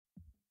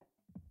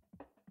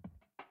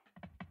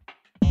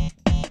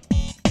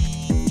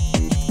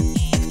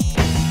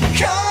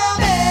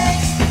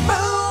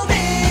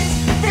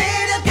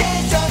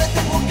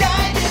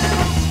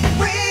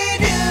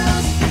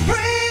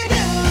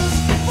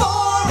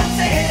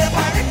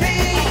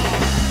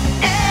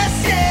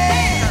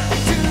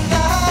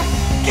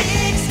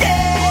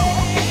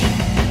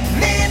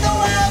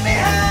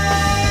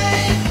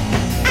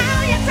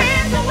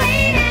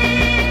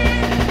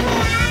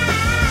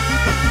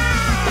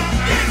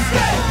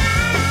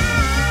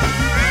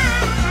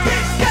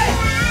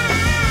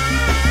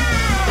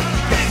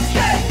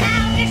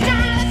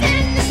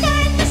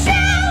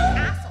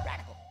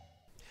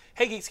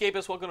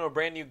Geekscapists, welcome to a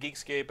brand new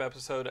Geekscape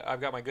episode. I've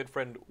got my good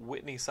friend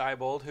Witney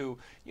Siebold, who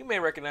you may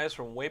recognize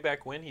from way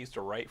back when. He used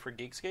to write for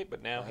Geekscape,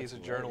 but now he's a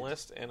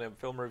journalist and a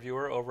film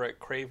reviewer over at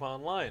Crave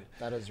Online.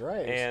 That is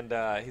right.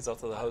 And he's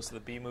also the host of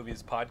the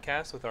B-Movies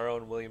podcast with our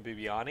own William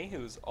Bibbiani,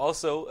 who's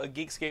also a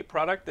Geekscape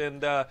product.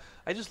 And I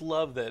just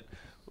love that,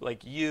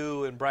 like,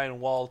 you and Brian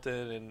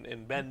Walton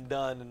and Ben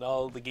Dunn and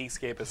all the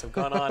Geekscapists have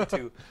gone on to,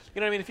 you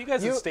know what I mean? If you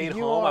guys had stayed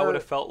home, I would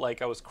have felt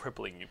like I was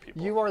crippling you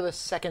people. You are the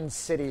second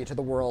city to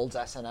the world's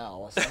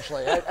SNL,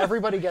 essentially.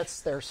 Everybody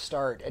gets their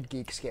start at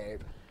Geekscape.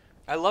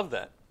 I love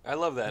that.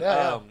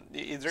 Yeah.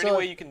 Is there any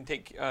way you can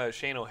take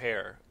Shane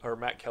O'Hare or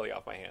Matt Kelly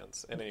off my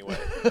hands in any way?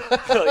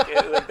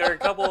 like there are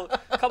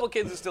a couple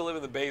kids who still live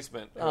in the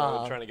basement who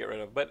I'm trying to get rid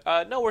of. But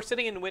no, we're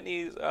sitting in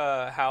Whitney's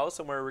house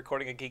and we're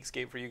recording a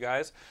Geekscape for you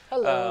guys.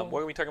 Hello.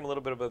 We're going to be talking a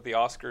little bit about the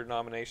Oscar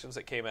nominations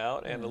that came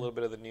out and a little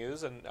bit of the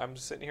news. And I'm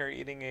just sitting here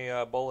eating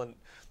a bowl and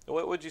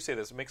what would you say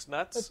this? Mixed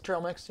nuts? It's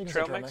trail mix. You can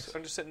Trail say trail mix.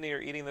 I'm just sitting here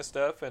eating this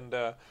stuff and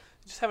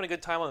just having a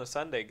good time on a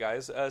Sunday,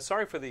 guys.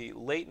 Sorry for the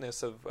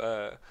lateness of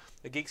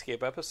the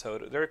Geekscape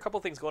episode. There are a couple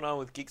things going on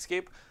with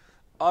Geekscape.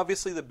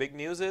 Obviously, the big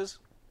news is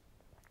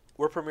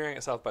we're premiering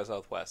at South by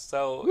Southwest.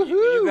 So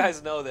you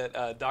guys know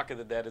that Dock of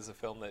the Dead is a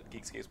film that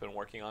Geekscape's been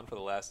working on for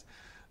the last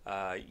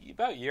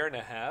about year and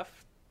a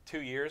half,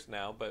 2 years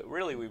now. But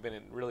really, we've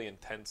been really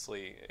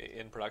intensely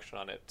in production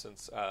on it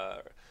since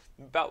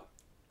about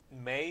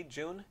May,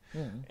 June,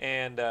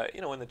 and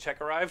when the check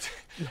arrived,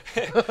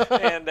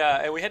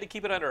 and we had to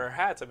keep it under our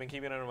hats. I've been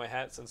keeping it under my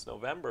hat since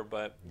November,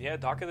 but yeah,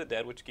 Dock of the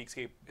Dead, which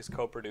Geekscape is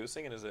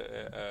co-producing, and is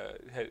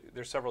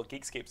there's several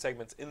Geekscape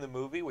segments in the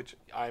movie, which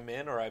I'm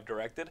in or I've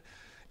directed,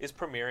 is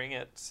premiering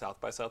at South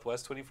by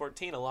Southwest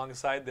 2014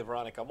 alongside the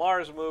Veronica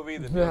Mars movie,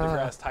 the Neil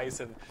deGrasse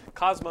Tyson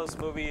Cosmos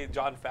movie.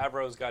 John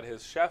Favreau's got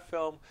his chef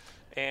film,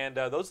 and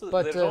there's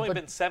only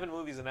been 7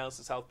 movies announced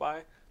at South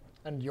by,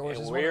 and yours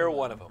is we're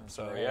one of them.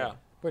 So right. Yeah.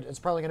 But it's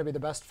probably going to be the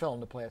best film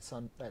to play at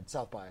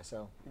South by.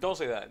 So don't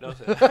say that. Don't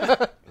say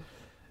that.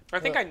 I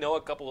think I know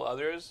a couple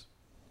others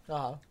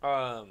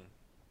that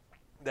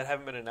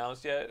haven't been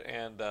announced yet,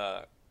 and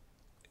I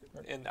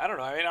don't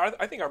know. I mean,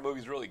 I think our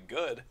movie's really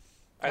good.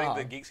 I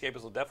think the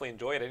Geekscapists will definitely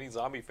enjoy it. Any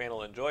zombie fan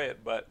will enjoy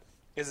it. But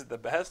is it the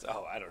best?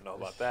 Oh, I don't know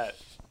about that.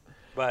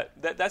 But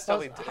that's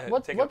definitely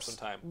taking up some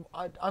time.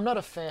 I'm not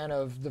a fan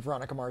of the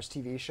Veronica Mars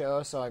TV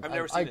show, so I've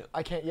never seen it.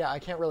 I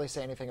can't really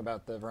say anything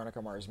about the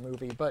Veronica Mars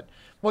movie. But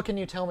what can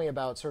you tell me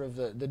about sort of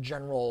the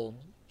general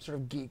sort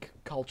of geek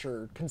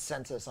culture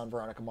consensus on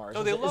Veronica Mars?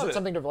 No, they love it. Is it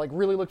something to like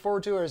really look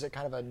forward to, or is it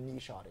kind of a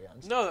niche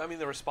audience? No, I mean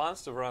the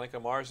response to Veronica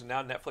Mars, and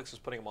now Netflix is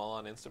putting them all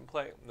on Instant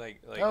Play.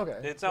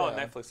 It's now on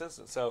Netflix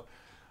Instant, so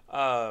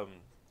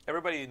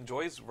everybody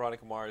enjoys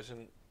Veronica Mars,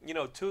 and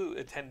to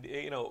attend,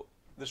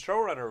 the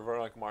showrunner of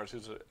Veronica Mars,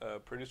 who's a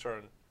producer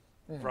on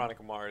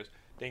Veronica Mars,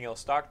 Danielle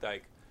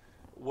Stockdyke,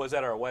 was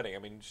at our wedding. I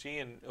mean, she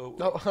and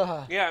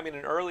in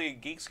early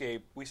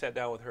Geekscape, we sat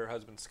down with her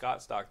husband Scott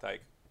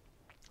Stockdyke.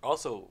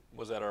 Also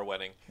was at our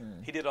wedding.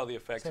 He did all the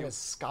effects. His name is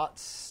Scott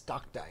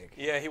Stockdyke.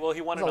 Yeah, he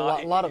won a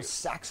lot of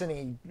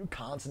Saxony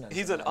consonants.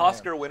 He's an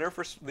Oscar winner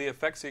for the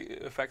effects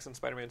in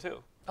Spider-Man 2.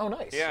 Oh,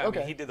 nice. Yeah, okay.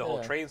 I mean, he did the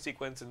whole train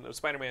sequence in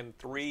Spider-Man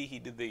 3. He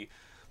did the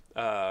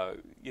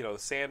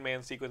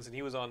Sandman sequence, and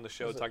he was on the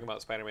show talking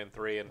about Spider-Man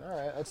 3, and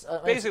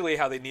basically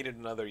how they needed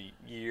another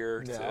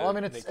year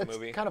to make the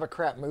movie. It's kind of a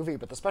crap movie,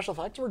 but the special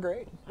effects were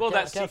great. Well,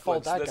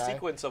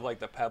 sequence of like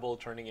the pebble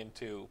turning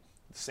into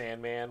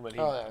Sandman when he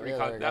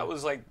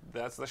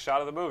that's the shot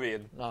of the movie,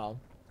 and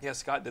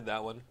Scott did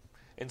that one,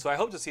 and so I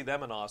hope to see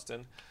them in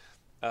Austin.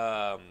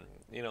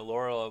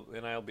 Laura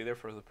and I will be there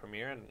for the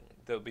premiere, and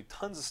there'll be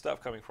tons of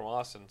stuff coming from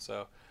Austin,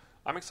 so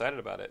I'm excited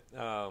about it.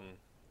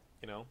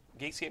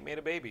 Geekscape made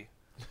a baby.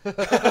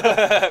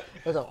 A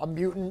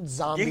mutant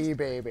zombie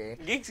baby.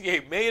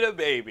 Geekscape made a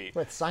baby.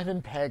 With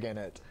Simon Pegg in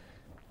it.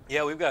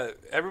 Yeah, we've got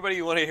everybody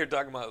you want to hear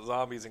talking about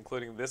zombies,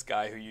 including this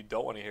guy who you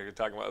don't want to hear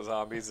talking about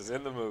zombies, is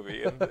in the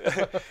movie. And,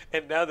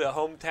 and now the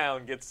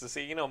hometown gets to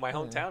see, my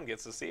hometown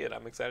gets to see it.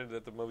 I'm excited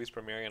that the movie's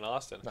premiering in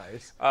Austin.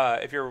 Nice.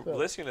 If you're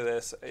listening to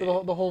this...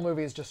 So the whole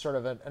movie is just sort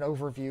of an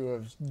overview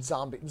of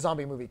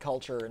zombie movie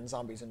culture and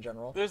zombies in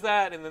general. There's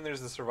that, and then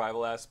there's the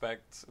survival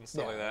aspect and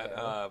stuff like that.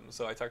 Yeah.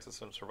 So I talked to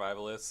some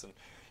survivalists and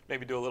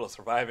maybe do a little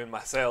surviving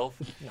myself.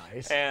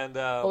 Nice. And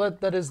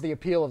that is the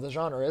appeal of the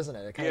genre, isn't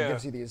it? It kind of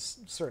gives you these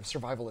sort of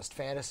survivalist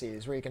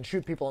fantasies where you can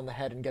shoot people in the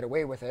head and get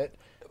away with it,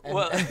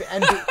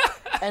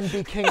 and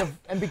be king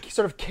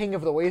of king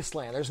of the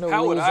wasteland. There's no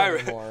rules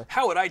anymore.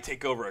 How would I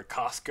take over a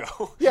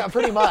Costco? Yeah,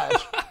 pretty much.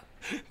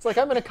 It's like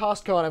I'm in a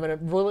Costco and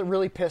I'm really,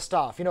 really pissed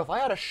off. If I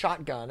had a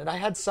shotgun and I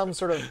had some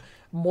sort of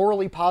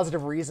morally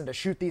positive reason to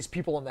shoot these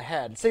people in the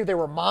head, say they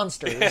were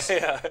monsters.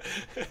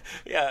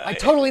 Yeah. I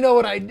totally know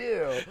what I'd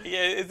do.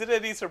 Yeah, is it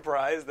any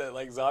surprise that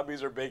like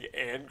zombies are big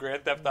and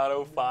Grand Theft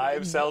Auto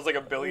 5 sells like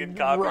 1 billion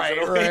copies?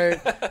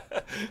 Right.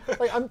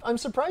 Like I'm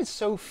surprised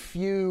so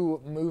few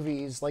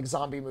movies, like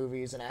zombie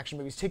movies and action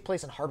movies, take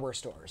place in hardware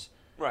stores.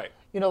 Right.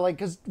 Like,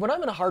 because when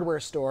I'm in a hardware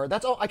store,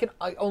 that's all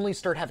I only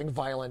start having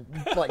violent,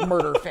 like,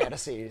 murder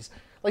fantasies.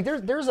 Like,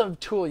 there's a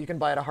tool you can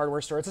buy at a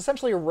hardware store. It's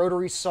essentially a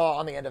rotary saw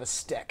on the end of a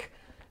stick.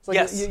 It's like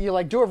yes. you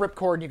like do a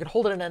ripcord and you can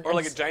hold it in an or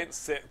like a giant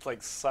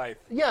scythe.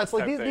 Yeah, it's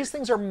like these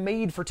things are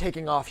made for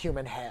taking off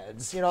human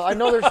heads. I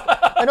know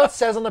it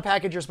says on the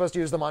package you're supposed to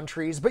use them on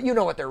trees, but you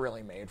know what they're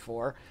really made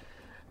for.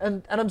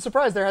 And I'm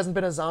surprised there hasn't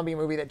been a zombie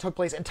movie that took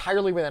place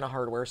entirely within a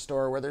hardware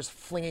store where there's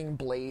flinging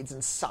blades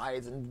and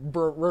scythes and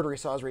rotary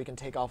saws where you can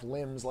take off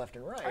limbs left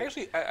and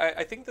right.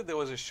 I think that there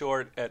was a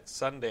short at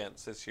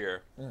Sundance this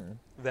year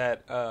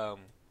that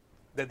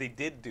they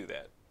did do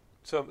that.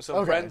 Some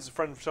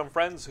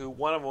friends who,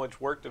 one of which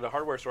worked at a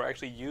hardware store,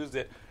 actually used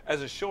it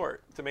as a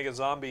short to make a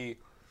zombie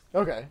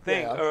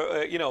thing.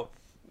 Yeah.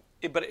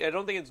 But I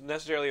don't think it's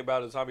necessarily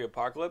about a zombie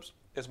apocalypse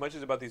as much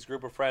as about these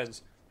group of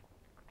friends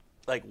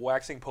like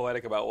waxing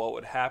poetic about what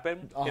would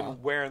happen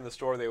and where in the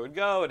store they would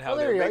go and how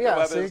they would make their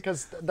weapons.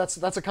 Because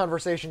that's a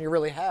conversation you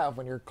really have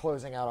when you're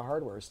closing out a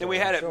hardware store. And we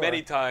had it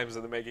many times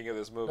in the making of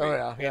this movie.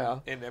 Oh, yeah.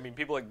 And I mean,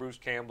 people like Bruce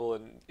Campbell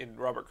and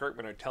Robert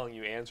Kirkman are telling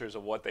you answers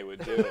of what they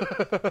would do.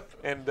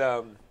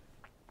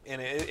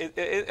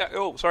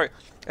 Sorry.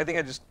 I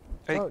think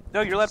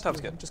no, your laptop's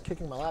good. I'm just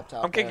kicking my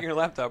laptop. I'm kicking your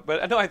laptop,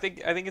 but no, I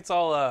think it's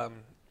all.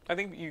 I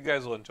think you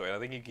guys will enjoy it. I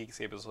think you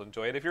Geekscapists will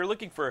enjoy it. If you're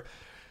looking for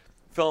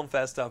Film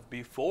Fest stuff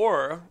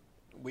before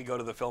we go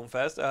to the Film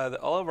Fest,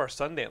 all of our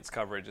Sundance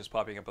coverage is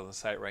popping up on the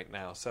site right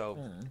now. So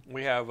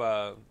we have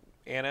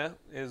Anna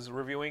is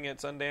reviewing at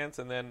Sundance,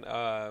 and then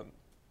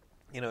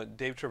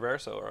Dave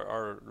Traverso,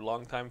 our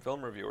longtime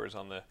film reviewer, is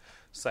on the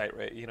site.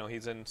 Right,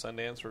 he's in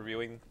Sundance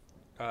reviewing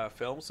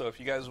films. So if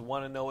you guys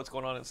want to know what's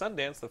going on at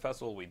Sundance, the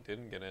festival we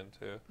didn't get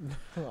into.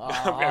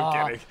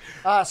 I'm kidding.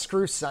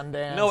 Screw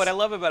Sundance. No, what I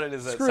love about it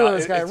is that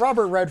those guys.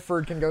 Robert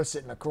Redford can go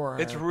sit in a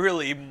corner. It's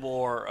really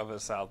more of a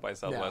South by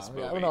Southwest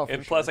movie.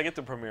 And plus, I get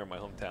to premiere in my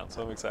hometown,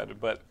 so I'm excited.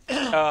 But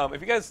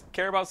if you guys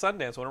care about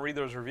Sundance, want to read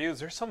those reviews,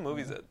 there's some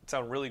movies that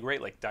sound really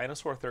great, like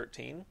Dinosaur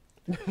 13.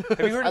 Have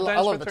you heard of Dinosaur 13?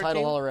 I love the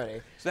title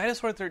already. So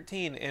Dinosaur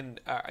 13,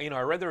 and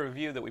I read the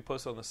review that we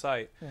posted on the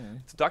site.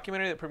 It's a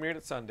documentary that premiered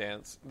at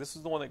Sundance. This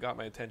is the one that got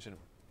my attention.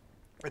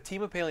 A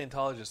team of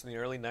paleontologists in the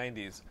early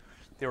 90s,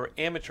 they were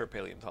amateur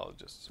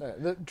paleontologists.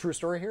 The true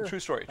story here? True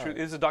story. It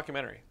is a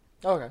documentary.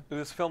 Oh, okay.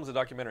 This film is a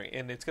documentary,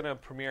 and it's going to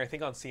premiere, I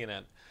think, on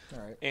CNN. All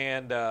right.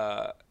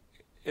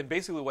 And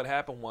basically what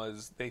happened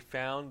was they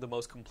found the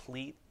most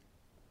complete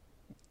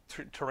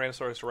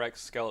Tyrannosaurus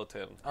Rex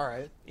skeleton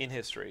in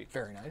history.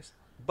 Very nice.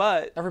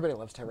 But everybody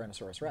loves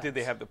Tyrannosaurus Rex. Did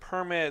they have the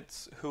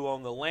permits? Who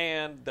owned the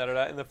land?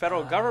 And the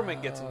federal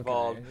government gets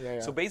involved. Okay.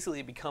 Yeah. So basically,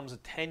 it becomes a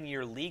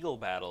 10-year legal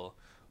battle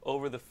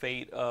over the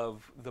fate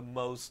of the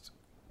most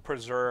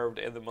preserved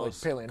and the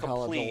most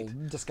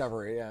complete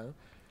discovery. Yeah.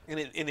 And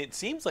it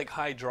seems like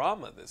high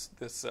drama, this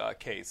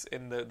case.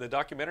 And the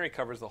documentary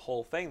covers the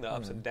whole thing, the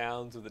ups and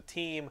downs of the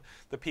team,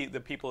 the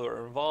people that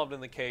are involved in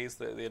the case,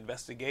 the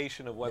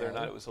investigation of whether or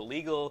not it was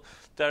illegal.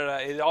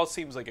 It all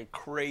seems like a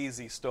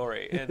crazy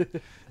story.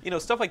 And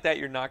stuff like that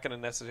you're not going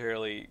to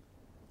necessarily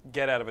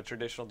get out of a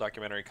traditional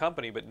documentary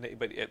company,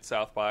 but at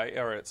South by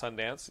or at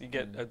Sundance, you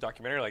get a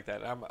documentary like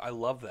that. I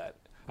love that.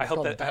 It's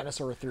called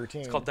Dinosaur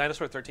 13. It's called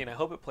Dinosaur 13. I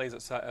hope it plays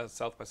at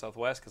South by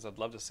Southwest because I'd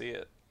love to see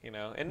it.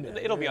 And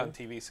it'll be on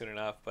TV soon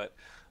enough. But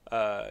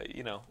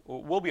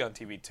we'll be on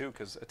TV too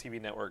because a TV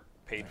network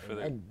paid for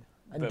the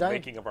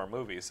making of our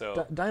movie.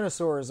 So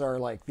dinosaurs are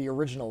like the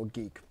original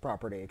geek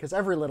property because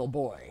every little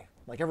boy,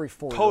 like every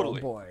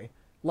 4-year-old boy,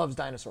 loves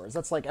dinosaurs.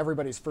 That's like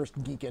everybody's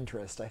first geek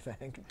interest, I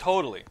think.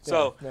 Totally.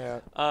 So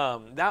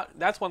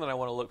that's one that I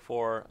want to look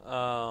for.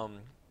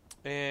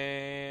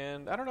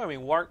 And I don't know. I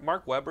mean,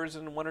 Mark Webber's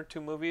in one or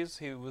two movies.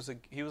 He was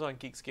on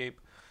Geekscape.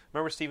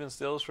 Remember Stephen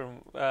Stills from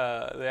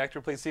the actor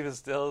who plays Stephen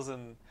Stills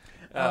and.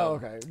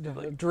 Okay.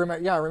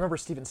 I remember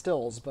Stephen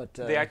Stills, but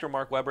the actor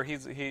Mark Webber.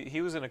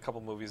 He was in a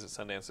couple movies at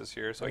Sundance this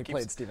year. So he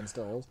played Stephen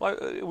Stills. Well,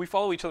 we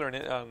follow each other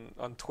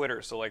on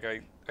Twitter, so like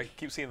I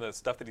keep seeing the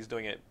stuff that he's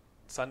doing at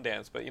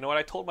Sundance. But you know what?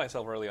 I told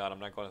myself early on I'm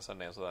not going to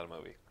Sundance without a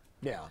movie.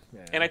 Yeah.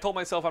 And I told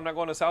myself I'm not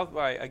going to South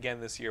by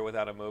again this year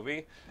without a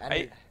movie.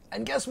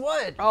 And guess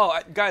what?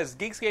 Guys,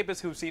 Geekscapists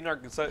who've seen our...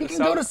 You can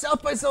go to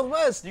South by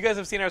Southwest. You guys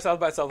have seen our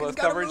South by Southwest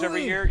coverage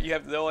every year. You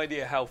have no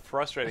idea how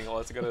frustrating it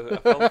was to go to a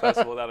film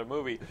festival without a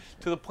movie.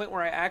 To the point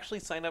where I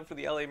actually signed up for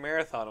the LA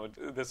Marathon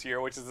this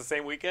year, which is the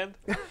same weekend.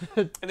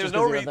 And there's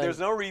no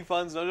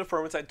refunds, no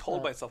deferments. I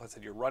told myself, I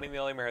said, you're running the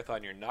LA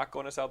Marathon. You're not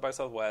going to South by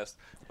Southwest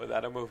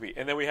without a movie.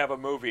 And then we have a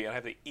movie, and I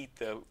have to eat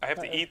the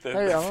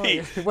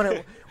feet. When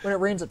it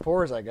rains, it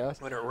pours, I guess.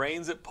 When it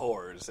rains, it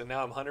pours. And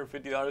now I'm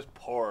 $150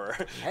 poorer.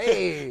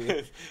 Hey!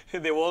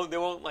 They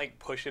won't like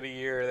push it a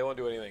year. They won't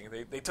do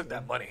anything. They took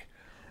that money.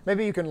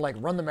 Maybe you can like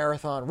run the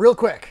marathon real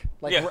quick.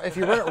 If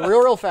you run it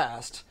real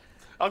fast.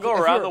 I'll go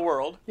around the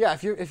world. Yeah,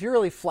 if you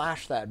really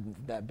flash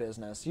that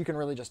business, you can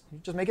really just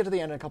make it to the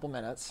end in a couple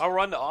minutes. I'll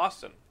run to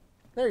Austin.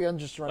 There you go, and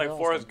just run like to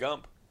Forrest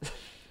Gump.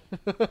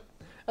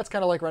 That's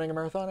kind of like running a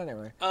marathon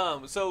anyway.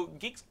 So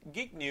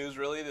geek news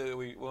really that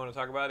we want to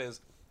talk about is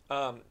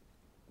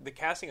the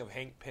casting of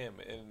Hank Pym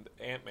in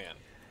Ant-Man.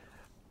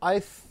 I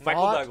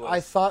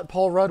thought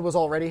Paul Rudd was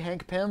already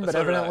Hank Pym, but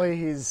evidently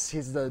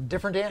he's the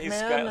different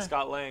Ant-Man. He's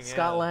Scott Lang.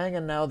 Scott Lang,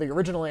 and now the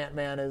original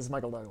Ant-Man is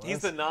Michael Douglas. He's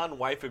the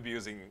non-wife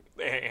abusing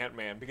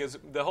Ant-Man, because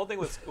the whole thing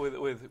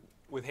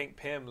with Hank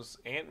Pym's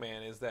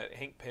Ant-Man is that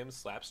Hank Pym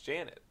slaps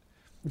Janet.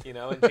 You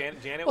know,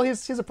 and Janet. Well,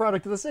 he's a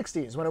product of the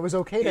 '60s when it was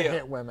okay to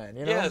hit women.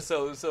 You know? Yeah.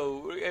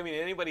 So I mean,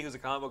 anybody who's a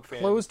comic book fan,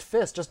 closed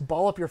fist, just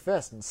ball up your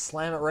fist and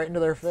slam it right into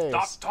their face.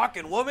 Stop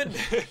talking, woman.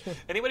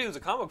 Anybody who's a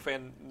comic book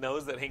fan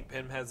knows that Hank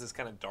Pym has this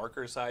kind of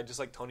darker side, just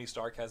like Tony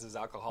Stark has his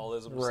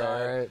alcoholism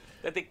side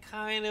that they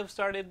kind of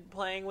started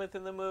playing with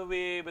in the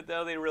movie, but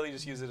now they really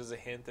just use it as a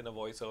hint in a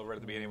voiceover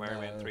at the beginning of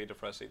Iron Man 3 to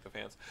frustrate the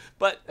fans.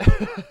 But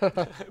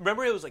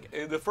remember, it was like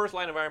the first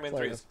line of Iron Man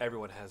 3 is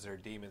everyone has their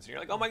demons, and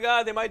you're like, oh my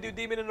god, they might do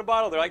demon in a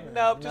bottle. They're like,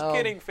 nope, just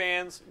kidding,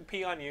 fans.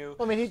 Pee on you.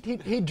 Well, I mean,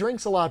 he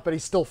drinks a lot, but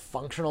he's still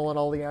functional in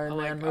all the Iron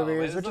Man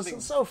movies, which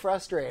is so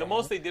frustrating. The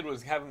most they did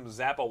was have him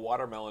zap a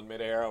watermelon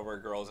midair over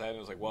a girl's head, and it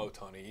was like, whoa,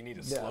 Tony, you need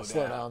to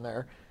slow down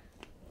there.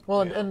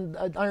 Well, and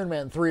Iron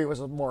Man 3 was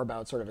more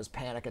about sort of his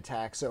panic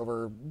attacks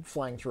over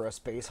flying through a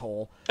space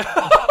hole.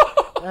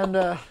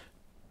 And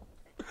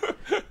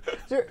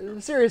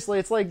seriously,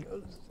 it's like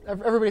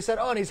everybody said,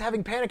 oh, and he's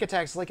having panic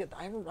attacks. Like,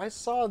 I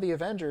saw the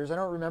Avengers. I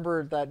don't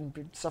remember that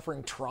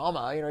suffering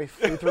trauma. You know, he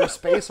flew through a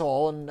space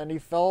hole and then he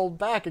fell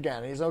back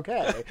again. He's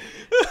okay.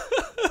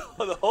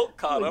 The Hulk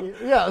caught him.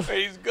 Yeah.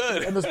 He's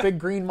good. And this big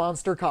green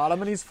monster caught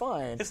him and he's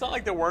fine. It's not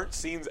like there weren't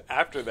scenes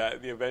after that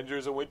in the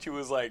Avengers in which he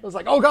was like... It was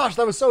like, oh gosh,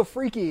 that was so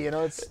freaky. You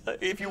know, it's...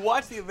 If you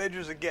watch the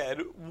Avengers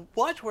again,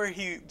 watch where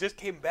he just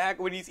came back.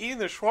 When he's eating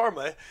the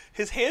shawarma,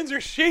 his hands are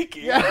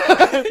shaking. Yeah.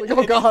 It's like,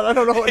 oh god, I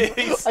don't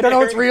know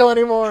what's real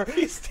anymore.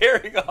 He's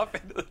staring off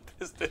into the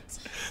distance.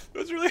 It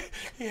was really...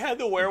 He had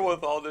the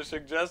wherewithal to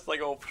suggest like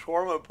a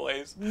shawarma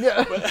place.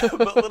 Yeah.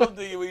 But little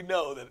do we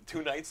know that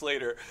 2 nights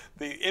later,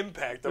 the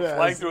impact of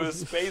flying through a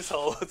space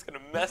hole is going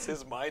to mess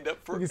his mind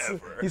up forever.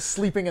 He's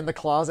sleeping in the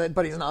closet,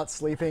 but he's not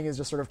sleeping. He's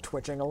just sort of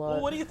twitching a lot.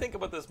 Well, what do you think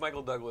about this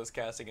Michael Douglas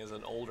casting as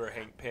an older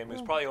Hank Pym,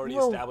 who's probably already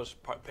established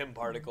Pym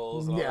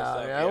particles and all that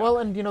stuff? Yeah. Well,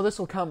 and, you know, this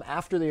will come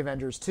after the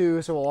Avengers,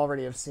 too, so we'll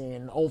already have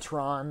seen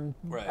Ultron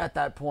at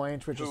that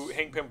point.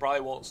 Hank Pym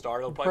probably won't star.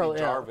 It'll probably be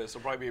Jarvis.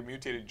 It'll probably be a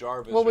mutated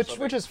Jarvis. Well,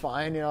 which is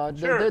fine. You know,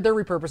 they're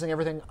repurposing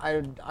everything.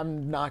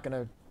 I'm not going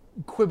to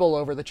quibble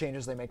over the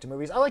changes they make to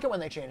movies. I like it when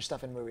they change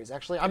stuff in movies,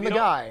 actually. I'm the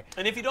guy.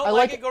 And if you don't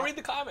like it, go read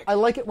the comics. I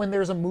like it when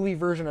there's a movie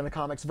version and a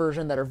comics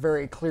version that are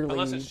very clearly...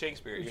 Unless it's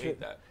Shakespeare. You hate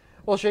that.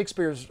 Well,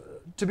 Shakespeare's...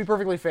 To be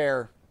perfectly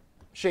fair,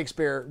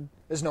 Shakespeare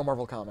is no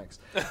Marvel Comics.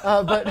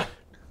 But...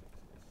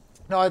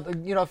 No,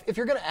 you know, if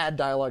you're going to add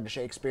dialogue to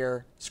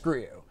Shakespeare, screw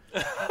you.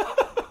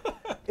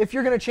 If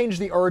you're going to change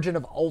the origin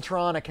of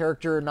Ultron, a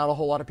character not a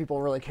whole lot of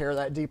people really care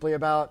that deeply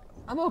about,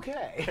 I'm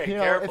okay. Hey,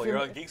 careful, you're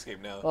on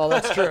Geekscape now. Well,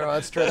 that's true.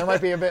 That's true. There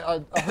might be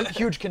a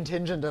huge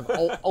contingent of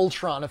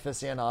Ultron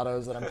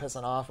aficionados that I'm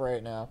pissing off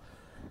right now.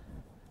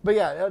 But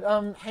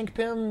yeah, Hank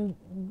Pym,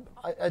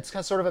 it's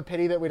kind of sort of a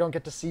pity that we don't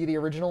get to see the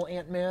original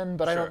Ant-Man,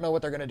 but I don't know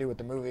what they're going to do with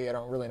the movie. I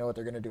don't really know what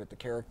they're going to do with the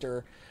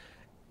character.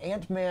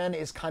 Ant-Man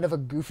is kind of a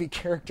goofy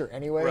character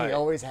anyway. Right. He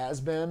always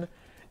has been.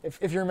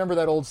 If you remember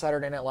that old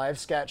Saturday Night Live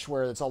sketch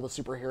where it's all the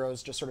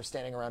superheroes just sort of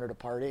standing around at a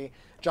party,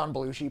 John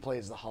Belushi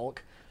plays the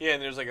Hulk. Yeah,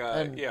 and there's like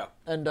a...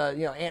 And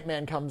you know,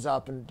 Ant-Man comes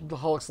up, and the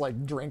Hulk's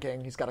like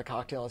drinking. He's got a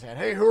cocktail in his hand.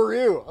 Hey, who are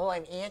you? Oh,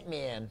 I'm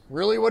Ant-Man.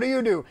 Really? What do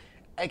you do?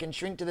 I can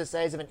shrink to the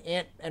size of an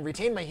ant and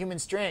retain my human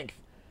strength.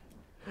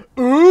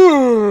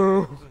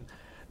 Ooh!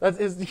 That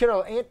is, you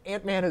know,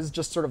 Ant-Man is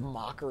just sort of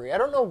mockery. I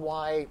don't know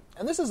why,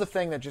 and this is the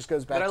thing that just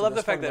goes back to... But I love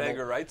the fact that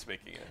Edgar Wright's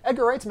making it.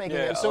 Edgar Wright's making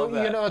it, so,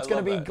 you know, it's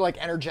going to be, like,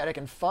 energetic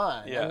and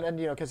fun. Yeah. And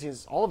you know,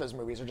 because all of his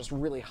movies are just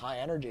really high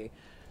energy.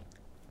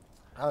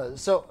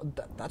 So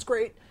that's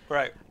great.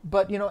 Right.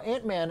 But, you know,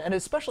 Ant-Man, and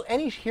especially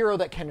any hero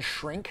that can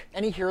shrink,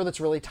 any hero that's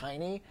really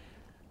tiny,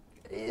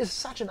 is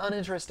such an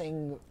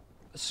uninteresting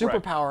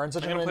superpower and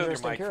such an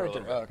uninteresting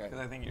character. Oh, okay. Because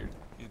I think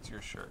it's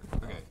your shirt.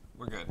 Okay,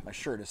 we're good. My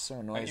shirt is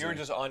so noisy. You were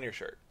just on your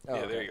shirt. Oh,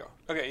 yeah, okay. There you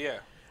go. Okay, yeah.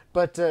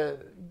 But,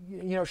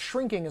 you know,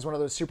 shrinking is one of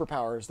those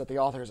superpowers that the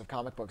authors of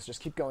comic books just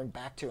keep going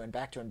back to and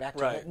back to and back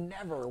to, and it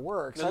never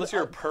works. Unless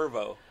you're a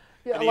pervo.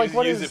 Yeah, and like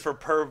use it for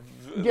perv.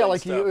 Yeah,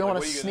 like you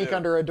want to sneak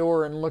under a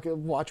door and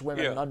watch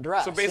women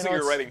undress. So basically,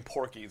 you're writing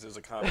Porky's as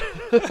a comic.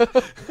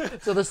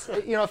 So this,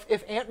 you know,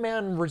 if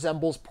Ant-Man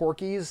resembles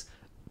Porky's,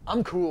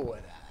 I'm cool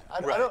with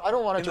that. I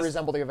don't want it to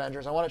resemble the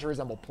Avengers. I want it to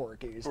resemble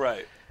Porky's.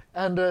 Right.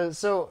 And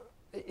so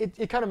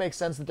it kind of makes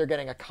sense that they're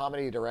getting a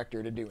comedy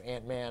director to do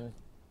Ant-Man.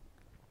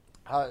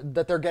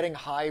 That they're getting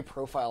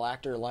high-profile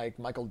actor like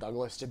Michael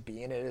Douglas to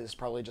be in it is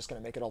probably just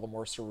going to make it all the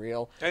more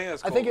surreal. I think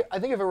that's cool. I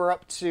think if it were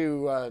up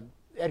to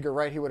Edgar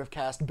Wright, he would have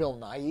cast Bill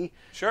Nighy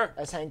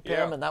as Hank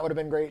Pym, and that would have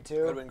been great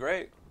too. Would have been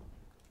great.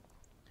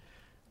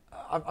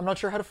 I'm not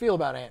sure how to feel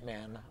about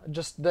Ant-Man.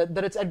 Just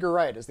that it's Edgar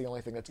Wright is the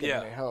only thing that's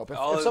giving me hope.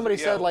 If somebody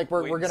said, like,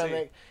 we're going to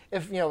make...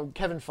 If,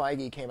 Kevin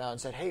Feige came out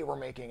and said, hey, we're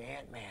making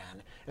Ant-Man,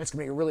 and it's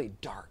going to be a really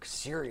dark,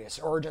 serious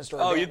origin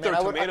story. Oh, you'd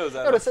throw tomatoes at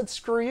it. I would have said,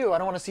 screw you. I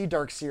don't want to see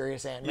dark,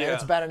 serious Ant-Man. Yeah.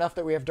 It's bad enough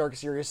that we have dark,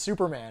 serious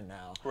Superman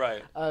now.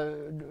 Right.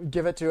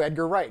 Give it to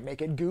Edgar Wright.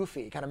 Make it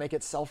goofy. Kind of make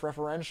it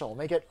self-referential.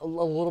 Make it a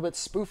little bit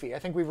spoofy. I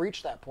think we've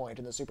reached that point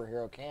in the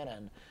superhero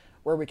canon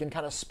where we can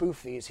kind of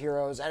spoof these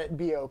heroes and it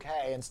be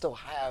okay and still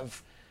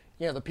have,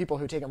 the people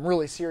who take them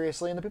really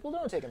seriously and the people who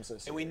don't take them so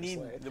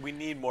seriously. And we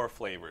need more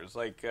flavors,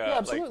 like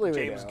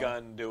James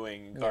Gunn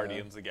doing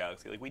Guardians of the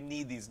Galaxy. Like, we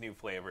need these new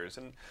flavors.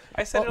 And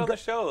I said it on the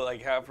show,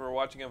 like, after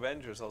watching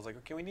Avengers, I was like,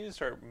 okay, we need to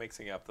start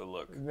mixing up the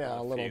look. Yeah,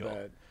 a little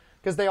bit.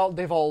 Because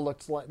they've all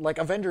looked like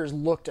Avengers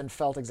looked and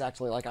felt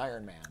exactly like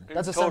Iron Man.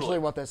 That's essentially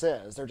what this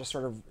is. They're just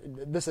sort of,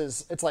 this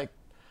is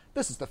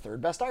the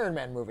third best Iron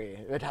Man movie.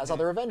 It has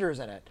other Avengers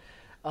in it.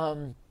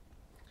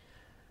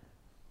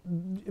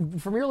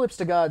 From your lips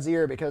to God's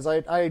ear, because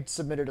I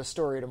submitted a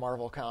story to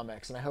Marvel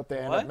Comics, and I hope they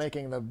end up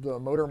making the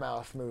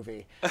Motormouth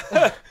movie.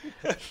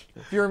 If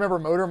you remember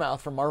Motormouth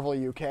from Marvel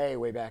UK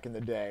way back in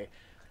the day.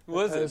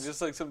 Was it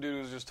just like some dude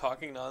who was just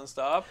talking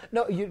nonstop?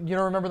 No, you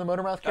don't remember the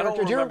Motormouth character? I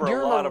don't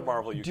remember a lot of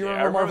Marvel UK. Do you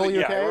remember Marvel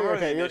UK?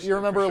 Okay, you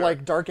remember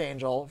like Dark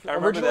Angel. I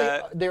remember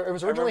that. It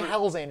was originally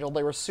Hell's Angel.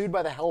 They were sued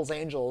by the Hell's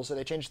Angels, so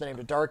they changed the name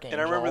to Dark Angel.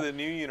 And I remember the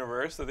New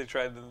Universe that they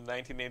tried in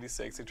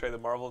 1986. They tried the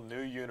Marvel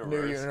New Universe.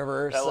 New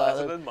Universe. That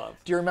lasted a month.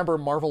 Do you remember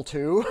Marvel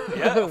 2?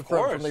 Yeah, of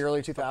course. From the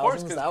early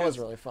 2000s. That was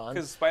really fun.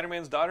 Because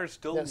Spider-Man's daughter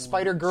still... Yeah,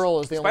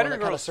 Spider-Girl is the only one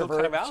that kind of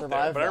survived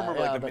that. But I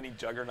remember like the mini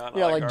Juggernaut.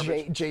 Yeah, like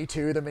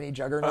J2, the mini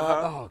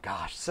Juggernaut. Oh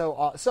gosh,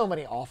 so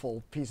many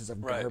awful pieces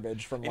of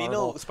garbage from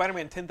Marvel. And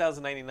Spider-Man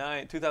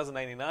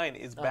 2099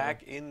 is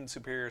back in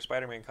Superior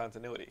Spider-Man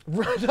continuity.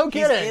 No kidding.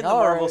 He's in the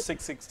Marvel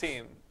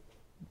 616.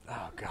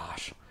 Oh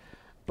gosh.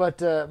 But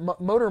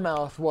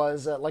Motormouth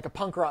was like a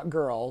punk rock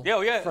girl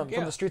from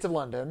the streets of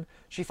London.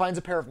 She finds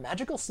a pair of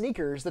magical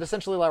sneakers that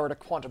essentially allow her to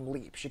quantum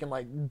leap. She can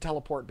like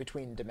teleport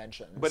between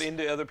dimensions. But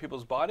into other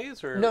people's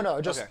bodies, or no,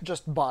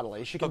 just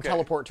bodily. She can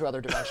teleport to other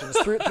dimensions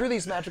through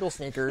these magical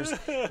sneakers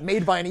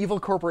made by an evil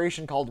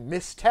corporation called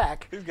Miss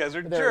Tech. These guys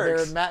are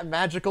jerks. They're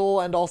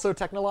magical and also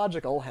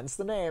technological, hence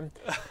the name.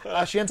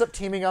 She ends up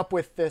teaming up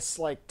with this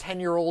like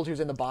 10-year-old who's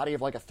in the body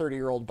of like a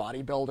 30-year-old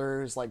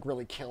bodybuilder who's like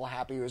really kill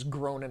happy, who's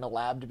grown in a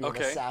lab to be an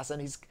assassin.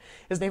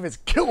 His name is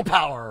Kill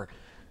Power.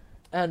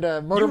 And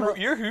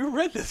you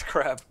read this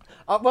crap.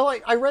 Well,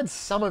 I read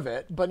some of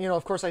it, but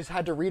of course, I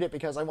had to read it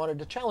because I wanted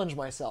to challenge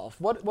myself.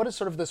 What is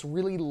sort of this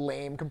really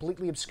lame,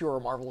 completely obscure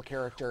Marvel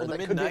character that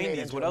could be made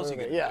into what a else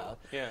movie? You gonna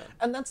do? Yeah.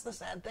 And that's the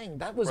sad thing.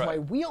 That was my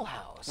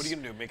wheelhouse. What are you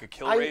gonna do? Make a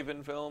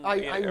Killraven film?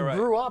 I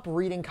grew up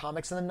reading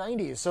comics in the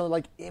 '90s, so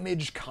like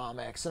Image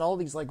Comics and all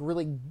these like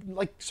really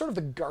like sort of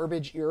the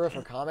garbage era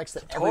for comics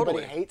that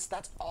everybody hates.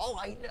 That's all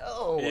I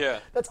know. Yeah.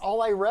 That's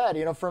all I read.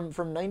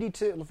 From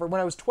 92 from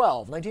when I was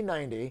 12,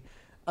 1990.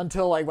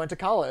 Until I went to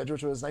college,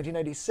 which was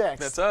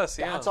 1996. That's us,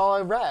 yeah. That's all I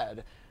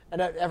read.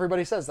 And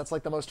everybody says that's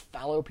like the most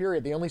fallow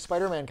period. The only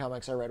Spider-Man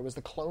comics I read was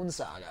the Clone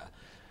Saga.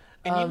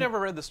 And you never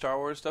read the Star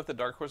Wars stuff that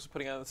Dark Horse was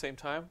putting out at the same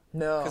time?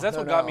 No. Because that's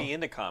what got me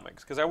into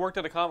comics. Because I worked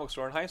at a comic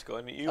store in high school,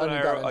 and you and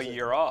I are a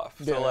year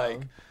off. So,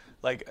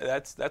 like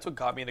that's what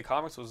got me into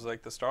comics was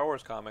like the Star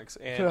Wars comics.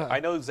 And I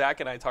know Zach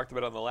and I talked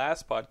about it on the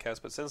last podcast,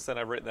 but since then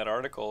I've written that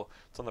article.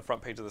 It's on the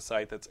front page of the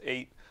site. That's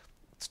 8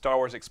 Star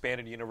Wars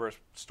expanded universe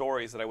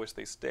stories that I wish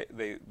they keep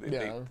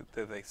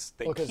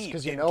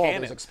because you in know canon. all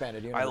those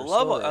expanded universe I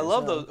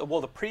love stories, those. Well,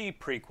 the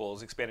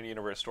pre-prequels expanded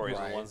universe stories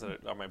are the ones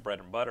that are my bread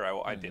and butter.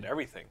 I did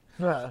everything.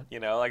 Like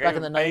back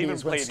in the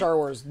 90s when Star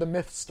Wars, the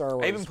myth Star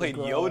Wars. I even played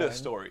Yoda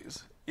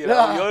stories. You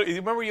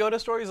remember Yoda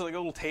stories? Like a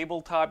little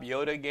tabletop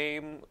Yoda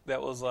game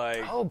that was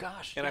like, oh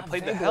gosh, and I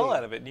played the hell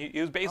out of it. And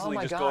it was basically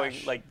just going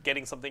like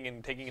getting something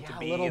and taking it to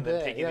B, and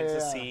then taking it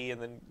to C,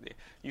 and then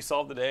you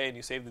solved the day and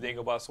you saved the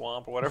Dagobah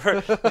Swamp or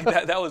whatever.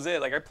 that was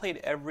it. Like I played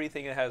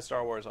everything that had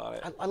Star Wars on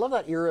it. I love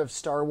that era of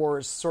Star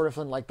Wars, sort of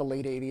in like the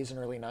late '80s and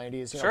early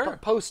 '90s. Sure.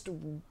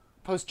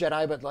 Post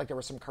Jedi, but like there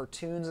were some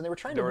cartoons, and they were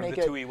trying to make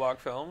the 2 Ewok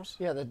films.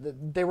 Yeah,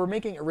 they were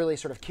making it really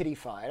sort of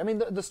kiddified. I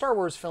mean, the Star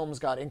Wars films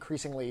got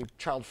increasingly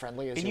child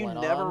friendly as you went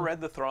on. And you never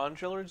read the Thrawn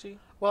trilogy?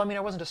 Well, I mean,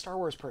 I wasn't a Star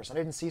Wars person. I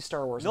didn't see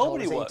Star Wars until I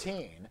was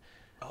 18.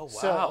 Oh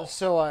wow!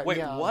 Wait,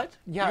 what?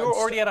 Yeah, you were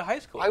already out of high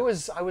school. I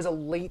was a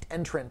late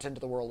entrant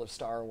into the world of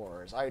Star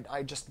Wars.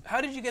 I just.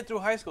 How did you get through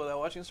high school without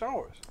watching Star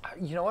Wars?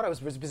 You know what? I was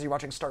busy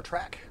watching Star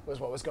Trek. Was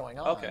what was going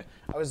on. Okay.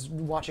 I was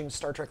watching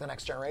Star Trek: The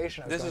Next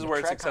Generation. This is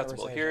where it's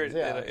acceptable. Here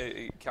at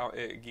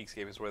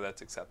Geekscape is where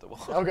that's acceptable.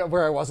 Okay,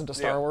 where I wasn't a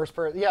Star Wars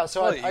person. Yeah,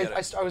 so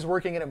I was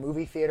working in a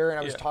movie theater and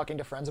I was talking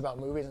to friends about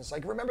movies, and it's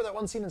like, remember that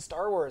one scene in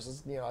Star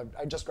Wars?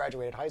 I just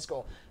graduated high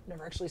school,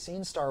 never actually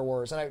seen Star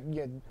Wars,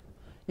 and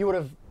you would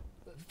have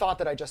thought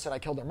that I just said I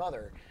killed their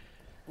mother.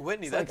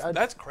 Whitney,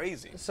 that's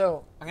crazy.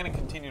 So I'm going to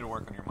continue to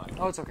work on your mind.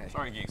 Oh, it's okay.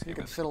 Sorry, Geekscape. You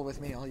can fiddle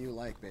with me all you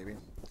like, baby.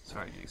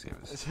 Sorry,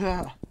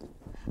 Geekscape.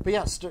 But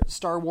yeah,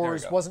 Star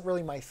Wars wasn't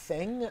really my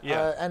thing.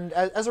 Yeah. And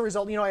as a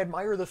result, I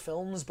admire the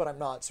films, but I'm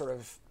not sort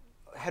of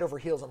head over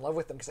heels in love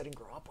with them because I didn't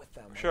grow up with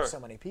them Sure. like so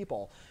many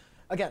people.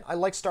 Again, I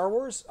like Star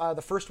Wars.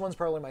 The first one's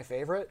probably my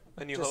favorite.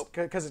 A New Hope?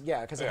 Because it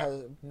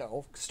has...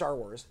 No, Star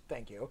Wars.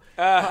 Thank you.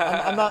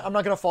 I'm not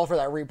going to fall for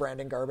that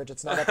rebranding garbage.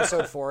 It's not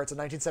Episode 4. It's a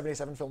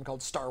 1977 film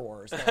called Star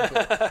Wars. Thank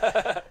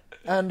you.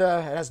 And it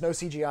has no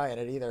CGI in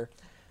it either.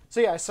 So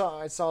yeah, I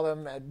saw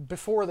them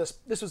before this.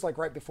 This was like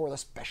right before the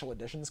special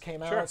editions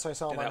came out. Sure. So I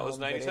saw them And on that was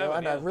home 97, video,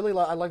 and yeah. I really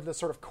I like the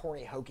sort of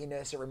corny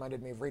hokiness. It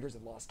reminded me of Raiders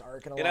of the Lost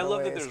Ark in a lot of ways. And I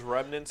love that there's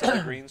remnants of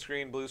the green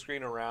screen, blue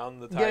screen around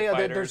the TIE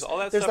fighters. All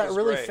that there's stuff that is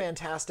really great.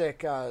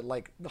 fantastic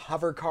like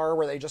hover car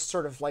where they just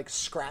sort of like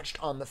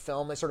scratched on the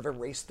film. They sort of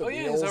erased the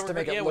wheels to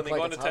make it look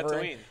like it's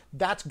hovering.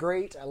 That's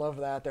great. I love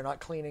that. They're not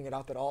cleaning it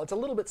up at all. It's a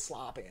little bit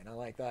sloppy, and I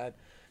like that.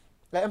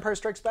 The Empire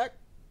Strikes Back,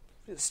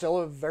 it's still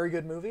a very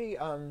good movie.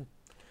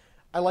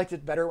 I liked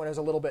it better when it was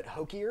a little bit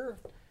hokier.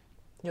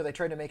 They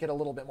tried to make it a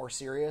little bit more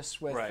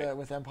serious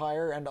with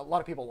Empire, and a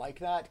lot of people like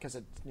that because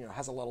it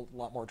has a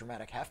lot more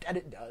dramatic heft, and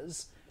it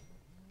does.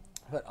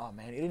 But oh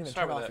man, you didn't even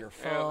turn off your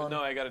phone.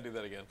 No, I got to do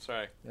that again.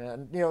 Sorry.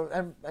 And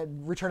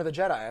and Return of the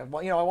Jedi.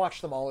 I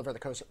watched them all over the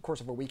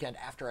course of a weekend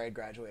after I had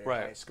graduated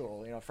high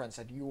school. A friend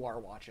said you are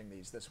watching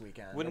these this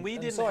weekend.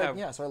 So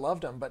I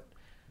loved them, but.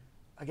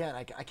 Again,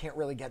 I can't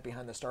really get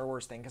behind the Star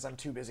Wars thing because I'm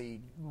too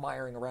busy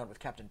miring around with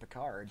Captain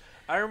Picard.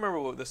 I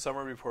remember the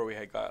summer before we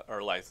had got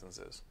our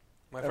licenses.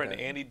 My friend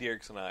Andy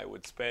Dierks and I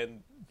would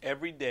spend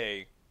every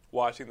day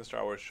watching the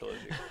Star Wars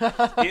trilogy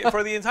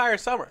for the entire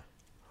summer.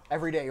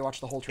 Every day you watch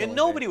the whole trilogy. And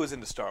nobody was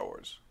into Star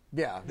Wars.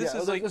 Yeah. This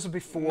was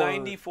before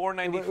 94,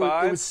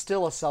 95. It was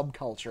still a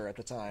subculture at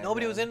the time.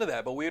 Nobody was into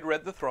that, but we had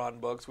read the Thrawn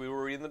books. We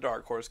were reading the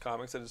Dark Horse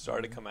comics that had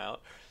started to come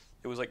out.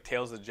 It was like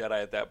Tales of the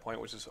Jedi at that point,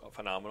 which is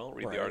phenomenal.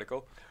 Read the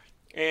article.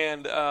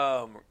 And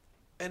I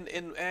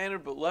ended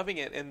up loving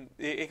it, and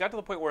it got to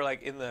the point where,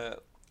 like, in the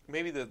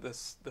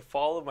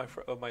fall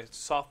of my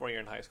sophomore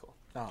year in high school,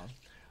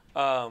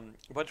 a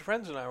bunch of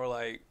friends and I were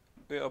like,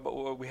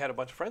 we had a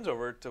bunch of friends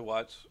over to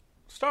watch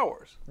Star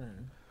Wars,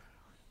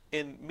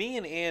 and me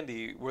and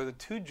Andy were the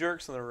two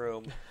jerks in the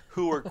room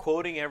who were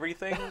quoting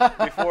everything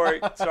before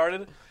it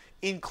started.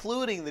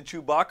 Including the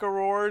Chewbacca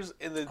roars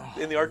and the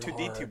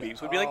R2-D2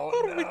 beeps. We'd be like,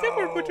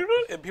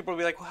 and people would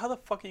be like, well, how the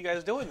fuck are you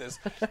guys doing this?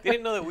 They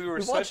didn't know that we were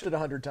we watched it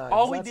 100 times.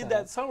 All we did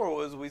that summer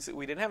was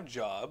we didn't have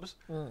jobs.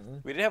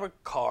 We didn't have a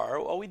car.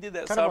 All we did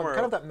that summer...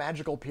 Kind of that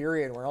magical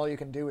period where all you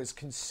can do is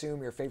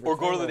consume your favorite or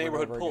thing go to the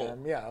neighborhood pool.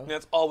 Again. Yeah. And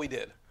that's all we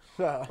did.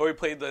 Or we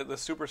played the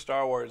Super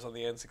Star Wars on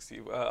the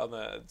N60, on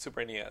the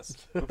Super NES.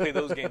 We played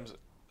those games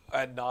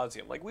ad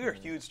nauseum. Like, we were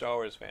huge Star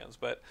Wars fans,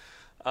 but...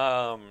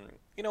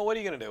 what are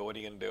you going to do? What are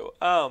you going to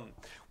do?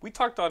 We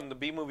talked on the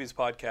B Movies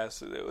podcast,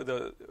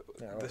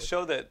 the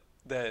show that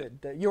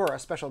you are a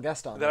special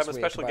guest on. That I'm a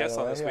special guest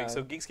on this week.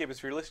 So Geekscape,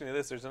 if you're listening to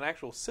this, there's an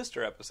actual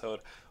sister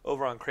episode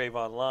over on Crave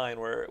Online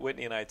where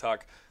Whitney and I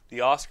talk the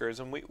Oscars,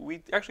 and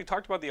we actually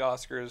talked about the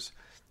Oscars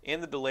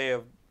and the delay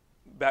of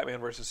Batman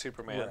versus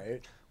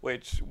Superman,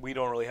 which we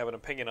don't really have an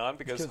opinion on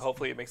because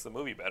hopefully it makes the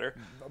movie better.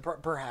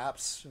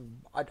 Perhaps.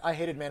 I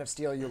hated Man of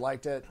Steel. You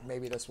liked it.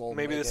 Maybe this will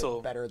make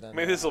it better than.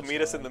 Maybe this will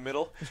meet us in the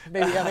middle.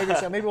 Maybe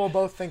so. Maybe we'll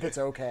both think it's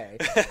okay.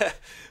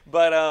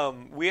 But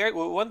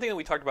one thing that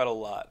we talked about a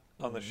lot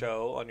on the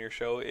show, on your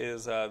show,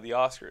 is the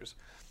Oscars.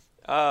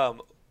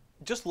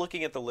 Just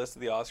looking at the list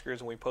of the Oscars,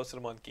 and we posted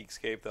them on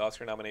Geekscape, the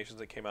Oscar nominations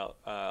that came out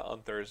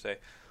on Thursday.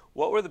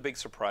 What were the big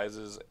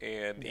surprises,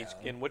 and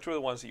which were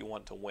the ones that you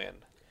want to win?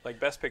 Like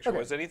Best Picture,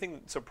 was there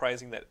anything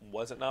surprising that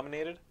wasn't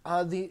nominated?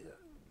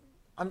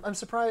 I'm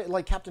surprised.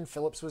 Like Captain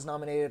Phillips was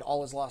nominated,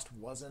 All Is Lost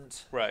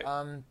wasn't. Right.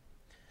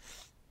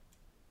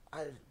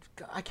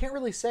 I can't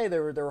really say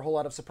there were a whole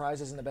lot of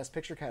surprises in the Best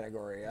Picture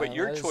category. But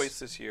your choice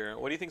this year,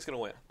 what do you think is going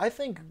to win? I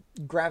think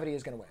Gravity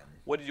is going to win.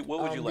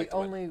 What would you like to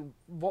win?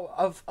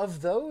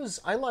 Of those,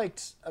 I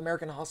liked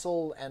American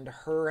Hustle and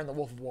Her and The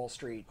Wolf of Wall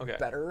Street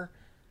better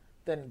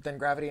than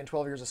Gravity and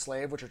 12 Years a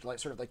Slave, which are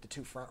sort of like the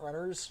two front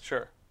runners.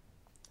 Sure.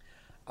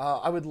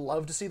 I would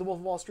love to see The Wolf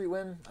of Wall Street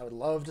win. I would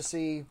love to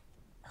see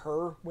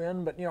Her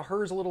win, but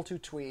Her's a little too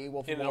twee.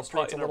 Wolf of Wall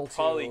Street's a little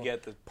too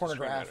get the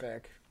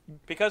pornographic.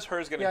 Because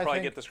Her's going to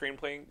probably get the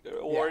screenplay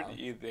award.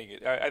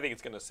 I think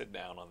it's going to sit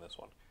down on this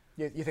one.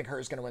 You think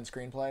Her's going to win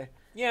screenplay?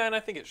 Yeah, and I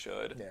think it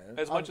should. Yeah.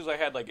 As much as I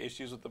had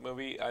issues with the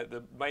movie,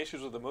 my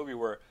issues with the movie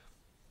were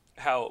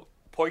how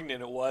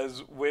poignant it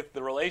was with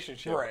the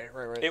relationship. Right.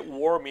 It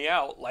wore me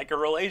out like a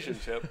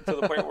relationship to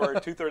the point where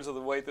 2/3 of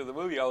the way through the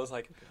movie I was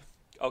like,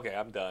 okay,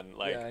 I'm done.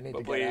 I need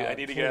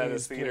to get out of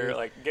this theater.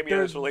 Get me out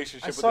of this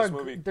relationship with this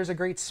movie. There's a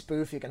great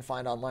spoof you can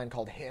find online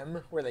called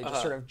Him, where they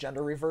just sort of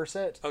gender reverse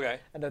it. Okay.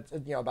 And it's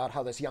about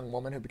how this young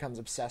woman who becomes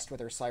obsessed with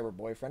her cyber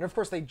boyfriend. Of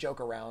course, they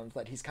joke around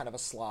that he's kind of a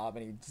slob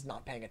and he's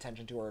not paying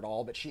attention to her at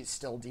all, but she's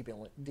still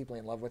deeply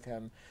in love with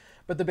him.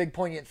 But the big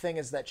poignant thing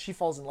is that she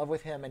falls in love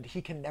with him and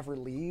he can never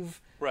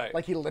leave. Right.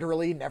 He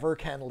literally never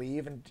can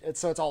leave, and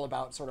so it's all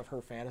about sort of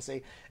her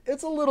fantasy.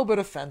 It's a little bit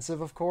offensive,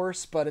 of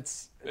course, but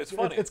it's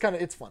funny.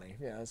 It's funny.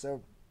 Yeah.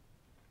 So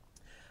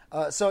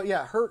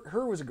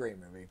Her was a great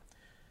movie.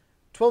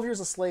 12 Years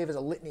a Slave is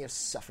a litany of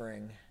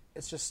suffering.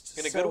 It's just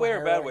in a so good way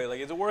or a bad harrowing. way. Like,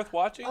 is it worth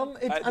watching?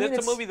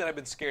 It's a movie that I've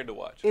been scared to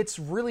watch. It's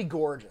really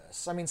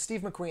gorgeous. I mean,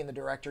 Steve McQueen, the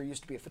director,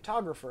 used to be a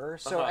photographer,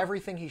 so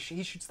everything he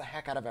shoots the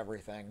heck out of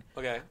everything.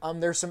 Okay.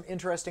 There's some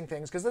interesting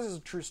things because this is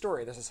a true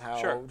story. This is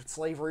how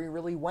slavery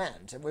really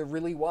went. It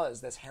really was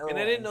this harrowing. And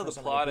I didn't know the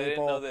plot. I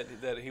didn't know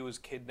that he was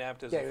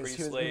kidnapped as a free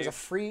slave. He was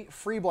a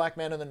free black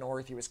man in the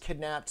North. He was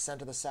kidnapped, sent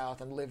to the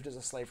South, and lived as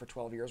a slave for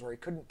 12 years, where he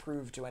couldn't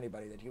prove to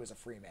anybody that he was a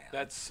free man.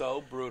 That's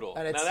so brutal.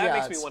 And now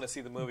that makes me want to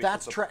see the movie.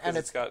 And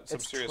it's got some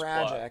serious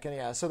tragic. plot.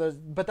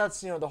 And but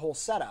that's the whole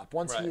setup.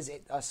 Once he's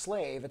a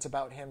slave, it's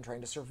about him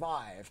trying to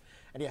survive,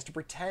 and he has to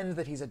pretend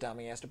that he's a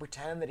dummy. He has to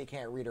pretend that he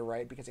can't read or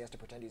write because he has to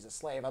pretend he's a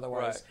slave.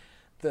 Otherwise,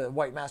 the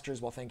white masters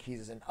will think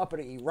he's an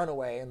uppity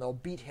runaway, and they'll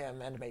beat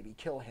him and maybe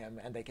kill him,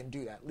 and they can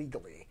do that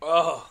legally.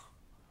 Oh.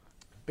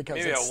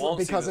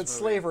 Because it's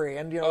slavery,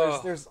 and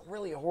there's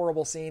really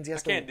horrible scenes. I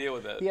can't deal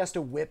with that. He has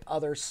to whip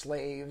other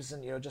slaves,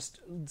 and just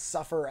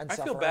suffer and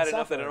suffer. I feel bad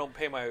enough that I don't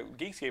pay my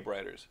Geekscape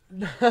writers.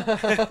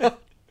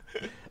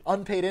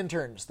 Unpaid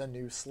interns, the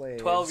new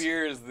slaves. 12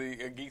 years, the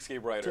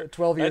Geekscape writer.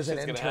 12 years in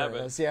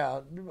interns, yeah.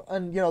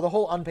 And, the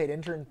whole unpaid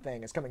intern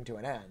thing is coming to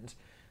an end.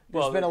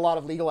 There's been a lot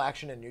of legal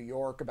action in New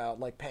York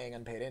about, paying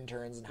unpaid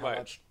interns and how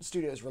much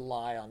studios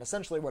rely on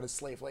essentially what is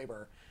slave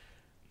labor,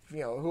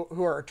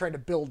 who are trying to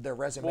build their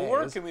resumes. Well,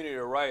 we're a community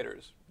of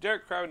writers.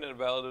 Derek Crowden and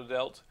Valid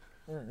Adult.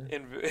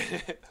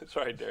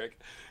 Sorry, Derek.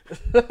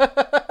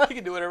 He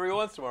can do whatever he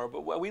wants tomorrow,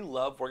 but we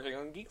love working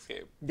on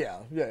Geekscape. Yeah.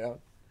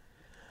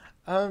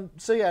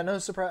 No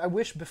surprise. I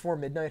wish Before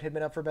Midnight had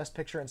been up for Best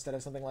Picture instead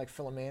of something like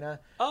Philomena.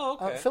 Oh,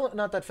 okay.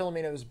 Not that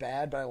Philomena was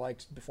bad, but I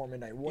liked Before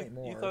Midnight way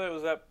more. You thought it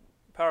was that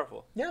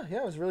powerful? Yeah,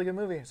 it was a really good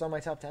movie. It's on my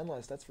top 10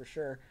 list, that's for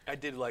sure. I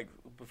did like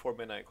Before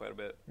Midnight quite a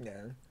bit.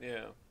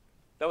 Yeah.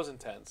 That was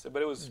intense,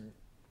 but it was...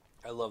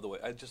 I love the way...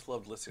 I just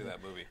loved listening to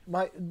that movie.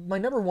 My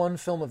number one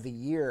film of the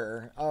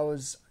year,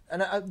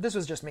 this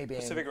was just me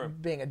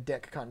being a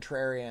dick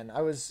contrarian.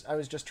 I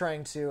was just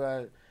trying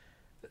to...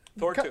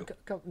 Thor 2.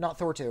 Not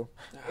Thor 2.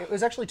 It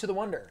was actually To the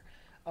Wonder.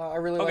 I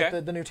really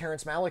like the new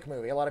Terrence Malick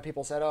movie. A lot of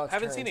people said, it's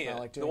haven't Terrence seen it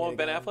Malick yet. The one with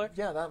Ben Affleck?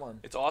 Yeah, that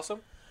one. It's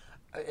awesome?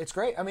 It's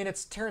great. I mean,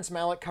 it's Terrence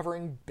Malick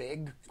covering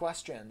big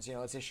questions.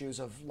 It's issues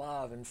of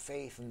love and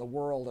faith and the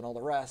world and all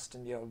the rest,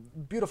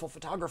 and beautiful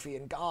photography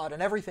and God,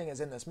 and everything is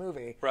in this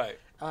movie. Right.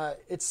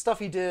 It's stuff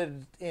he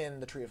did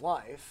in The Tree of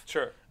Life.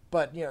 Sure.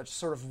 But just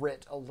sort of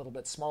writ a little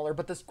bit smaller.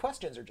 But the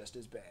questions are just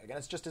as big, and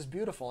it's just as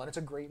beautiful, and it's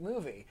a great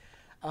movie.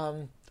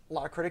 A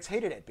lot of critics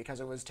hated it because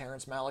it was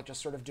Terrence Malick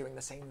just sort of doing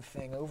the same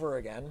thing over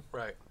again.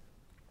 Right.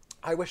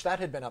 I wish that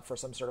had been up for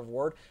some sort of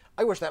award.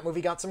 I wish that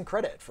movie got some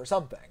credit for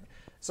something.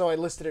 So I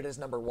listed it as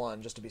number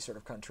one just to be sort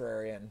of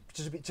contrarian,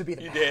 to be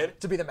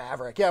the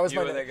maverick. Yeah, you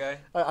were that guy.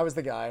 I was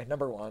the guy,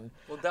 number one.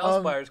 Well,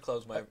 Dallas Buyers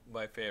Club's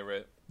my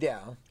favorite. Yeah,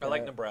 I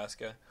like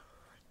Nebraska.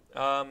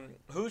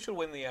 Who should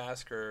win the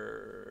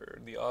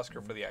Oscar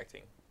for the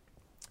acting?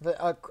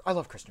 I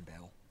love Christian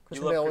Bale.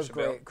 Kristen Bale was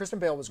great. Kristen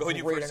Bale was great. When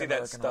you first see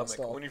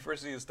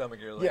that stomach,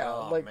 you're like,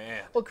 oh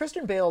man. Well,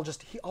 Christian Bale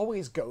he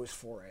always goes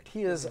for it.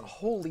 He is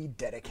wholly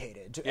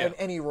dedicated to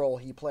any role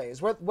he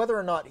plays, whether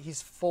or not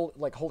he's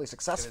wholly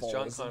successful.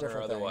 And it's John Connor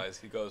or otherwise,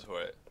 he goes for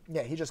it.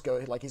 Yeah, he just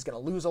goes he's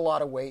going to lose a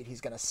lot of weight.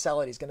 He's going to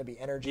sell it. He's going to be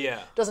energy. Yeah.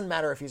 Doesn't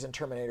matter if he's in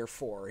Terminator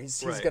 4.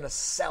 He's going to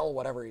sell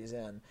whatever he's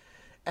in.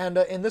 And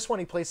in this one,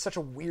 he plays such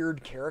a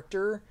weird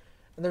character.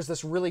 And there's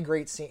this really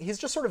great scene. He's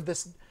just sort of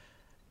this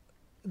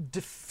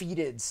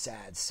defeated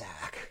sad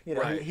sack.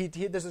 He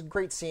there's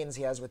great scenes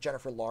he has with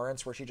Jennifer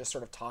Lawrence where she just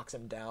sort of talks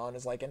him down,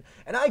 is like, and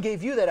I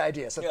gave you that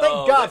idea, so thank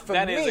God for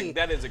me.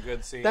 That is a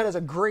good scene. That is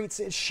a great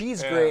scene.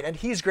 She's great, and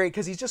he's great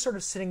because he's just sort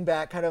of sitting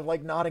back, kind of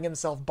like nodding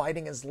himself,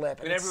 biting his lip.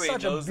 And it's everybody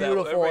such knows a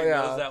beautiful. Everybody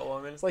knows that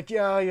woman. It's like,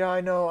 yeah,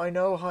 I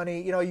know,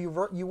 honey. You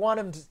want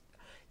him to.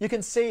 You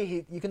can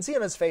see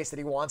on his face that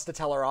he wants to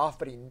tell her off,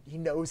 but he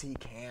knows he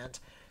can't.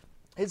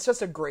 It's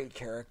just a great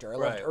character. I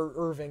loved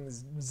Irving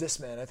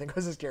Zisman, I think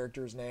was his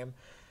character's name.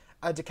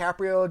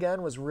 DiCaprio,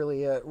 again, was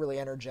really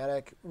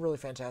energetic, really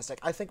fantastic.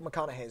 I think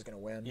McConaughey is going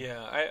to win.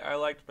 Yeah, I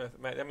liked...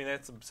 I mean,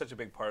 that's such a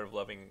big part of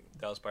loving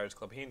Dallas Buyers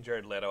Club. He and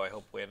Jared Leto, I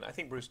hope, win. I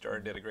think Bruce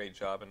Dern did a great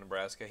job in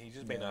Nebraska. He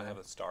just may not have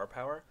the star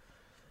power.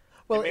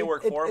 Well, it may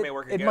work for him, may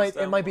work against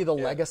him. It might be the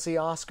legacy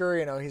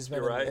Oscar. He's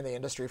been in the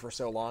industry for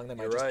so long, they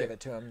might just give it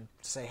to him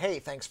to say, hey,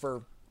 thanks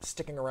for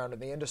sticking around in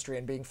the industry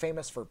and being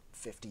famous for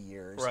 50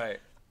 years. Right.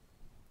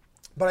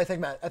 But I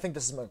think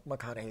this is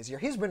McConaughey's year.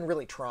 He's been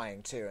really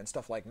trying too, and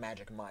stuff like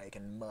Magic Mike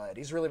and Mud.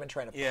 He's really been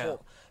trying to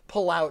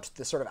pull out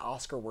the sort of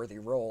Oscar-worthy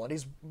role, and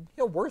he's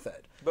worth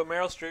it. But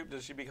Meryl Streep,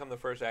 does she become the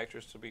first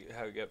actress to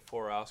get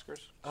 4 Oscars?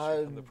 Does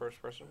she become the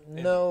first person?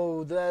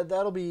 No,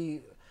 that'll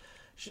be.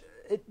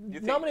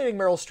 Nominating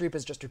Meryl Streep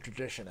is just a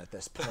tradition at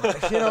this point.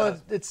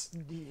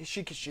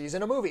 She's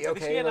in a movie. Okay,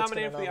 did she get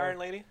nominated for the Iron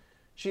Lady?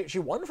 She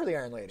won for the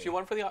Iron Lady. She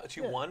won for the Iron Lady.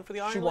 She won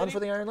for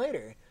the Iron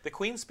Lady. The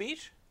Queen's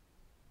Speech.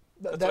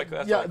 That's what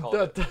I called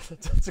it.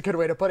 That's a good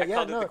way to put it. I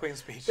called it the Queen's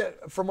Speech.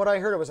 From what I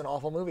heard, it was an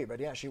awful movie, but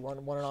yeah, she won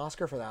an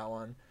Oscar for that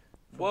one.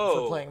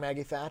 for playing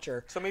Maggie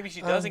Thatcher. So maybe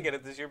she doesn't get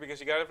it this year because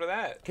she got it for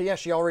that. Yeah,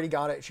 she already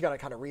got it. She got it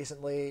kind of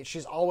recently.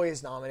 She's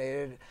always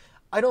nominated.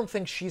 I don't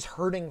think she's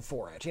hurting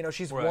for it.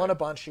 She's won a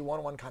bunch. She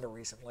won one kind of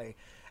recently.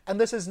 And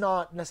this is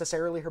not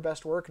necessarily her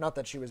best work. Not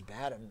that she was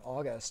bad in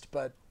August,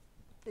 but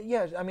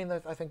yeah, I mean,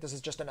 I think this is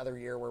just another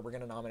year where we're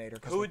going to nominate her.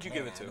 Who would you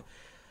give it to?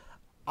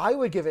 I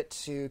would give it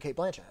to Cate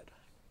Blanchett.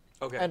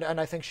 Okay. And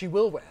I think she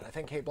will win. I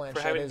think Cate Blanchett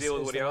for having is to deal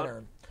with Woody the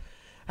Allen?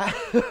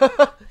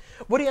 winner.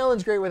 Woody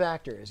Allen's great with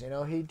actors.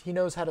 He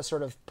knows how to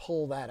sort of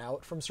pull that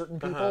out from certain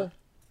people.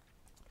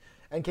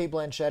 And Cate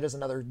Blanchett is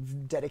another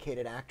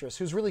dedicated actress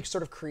who's really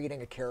sort of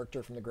creating a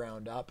character from the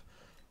ground up.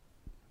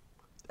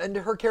 And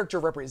her character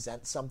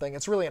represents something.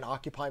 It's really an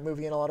Occupy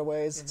movie in a lot of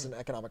ways. It's an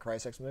economic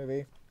crisis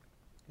movie.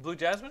 Blue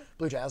Jasmine?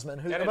 Blue Jasmine.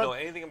 I didn't know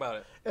anything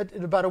about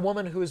it. About a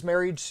woman who is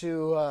married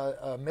to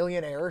a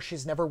millionaire.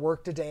 She's never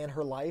worked a day in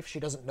her life. She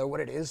doesn't know what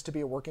it is to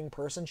be a working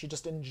person. She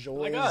just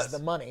enjoys the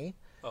money.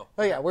 Oh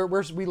yeah,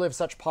 we live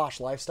such posh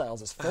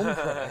lifestyles as film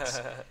critics,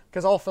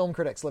 because all film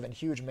critics live in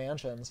huge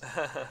mansions.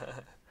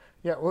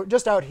 Yeah, we're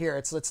just out here.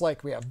 It's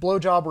like we have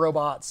blowjob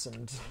robots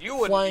and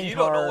flying cars. You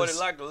don't know what it's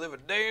like to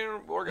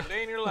work a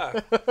day in your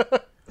life.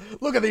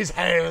 Look at these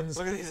hands.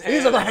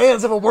 These are the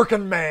hands of a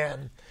working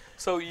man.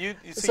 So you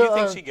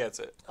think she gets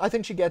it? I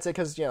think she gets it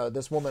because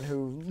this woman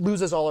who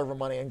loses all of her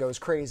money and goes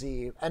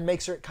crazy and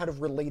makes her kind of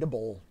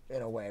relatable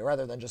in a way,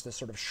 rather than just this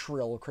sort of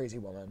shrill, crazy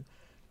woman.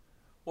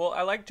 Well,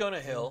 I like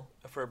Jonah Hill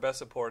for Best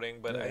Supporting,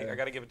 but I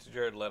got to give it to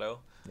Jared Leto.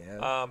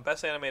 Yeah.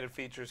 Best Animated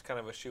Feature is kind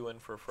of a shoe-in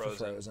for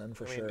Frozen.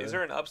 For sure. Is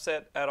there an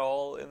upset at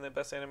all in the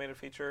Best Animated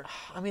Feature?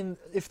 I mean,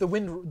 if the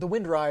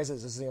Wind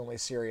Rises is the only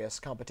serious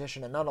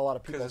competition, and not a lot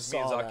of people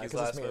saw that. Because it's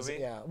Miyazaki's last movie?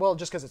 Yeah, well,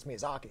 just because it's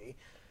Miyazaki.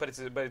 But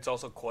it's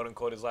also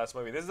quote-unquote his last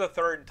movie. This is the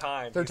third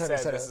time he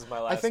said this is my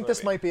last movie. I think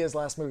this might be his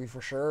last movie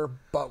for sure,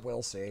 but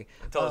we'll see.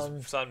 Until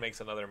his son makes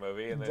another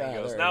movie, and then he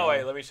goes, "No,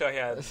 wait, let me show you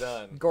how it's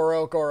done."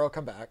 Goro,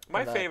 come back.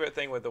 My favorite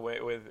thing with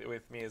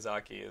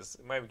Miyazaki is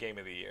my game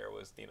of the year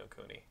was Ni no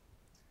Kuni.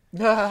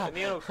 And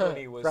Ni no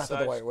Kuni was Wrath of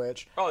the White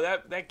Witch. Oh,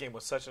 that game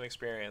was such an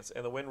experience,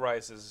 and The Wind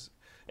Rises.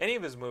 Any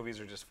of his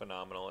movies are just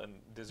phenomenal and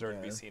deserve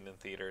to be seen in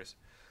theaters.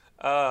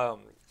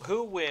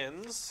 Who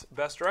wins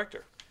Best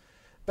Director?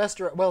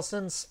 Well,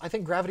 since I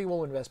think Gravity will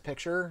win Best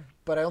Picture,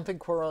 but I don't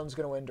think Cuarón's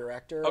going to win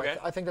Director. Okay.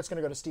 I think that's going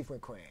to go to Steve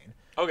McQueen.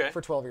 Okay.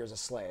 For 12 Years a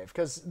Slave,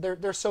 because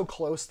they're so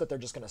close that they're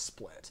just going to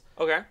split.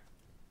 Okay.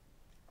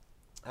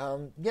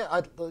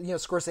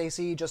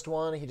 Scorsese just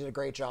won. He did a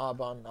great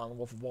job on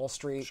Wolf of Wall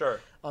Street.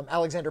 Sure.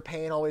 Alexander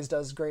Payne always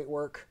does great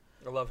work.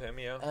 I love him,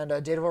 yeah.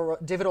 And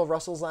David O.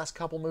 Russell's last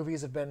couple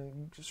movies have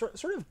been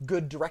sort of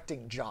good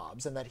directing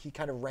jobs, in that he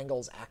kind of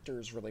wrangles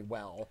actors really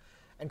well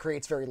and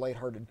creates very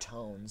lighthearted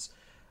tones.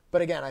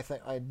 But again,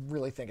 I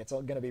really think it's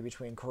going to be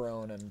between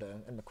Cuarón and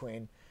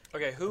McQueen.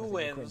 Okay, who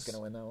wins? McQueen's going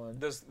to win that one.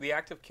 Does The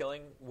Act of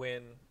Killing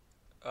win?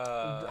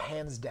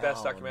 Hands down.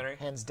 Best documentary?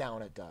 Hands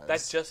down, it does.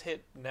 That just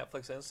hit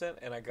Netflix Instant,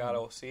 and I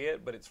gotta see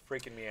it, but it's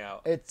freaking me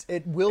out.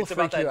 It will freak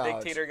you out. It's about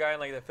that dictator guy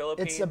in the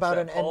Philippines. It's about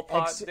an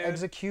dude.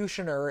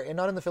 executioner,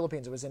 not in the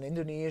Philippines. It was in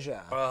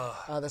Indonesia.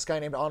 This guy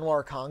named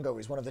Anwar Congo.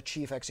 He's one of the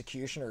chief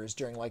executioners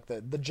during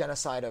the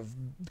genocide of,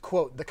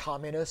 quote, the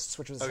communists,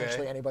 which was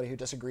essentially anybody who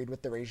disagreed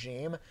with the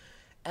regime.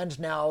 And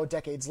now,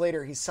 decades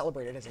later, he's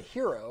celebrated as a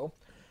hero.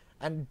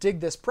 And dig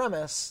this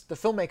premise, the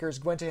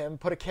filmmakers went to him,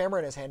 put a camera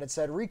in his hand, and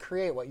said,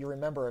 recreate what you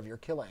remember of your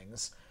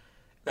killings.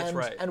 That's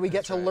right. And we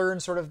get to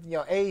learn sort of,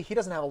 he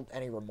doesn't have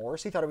any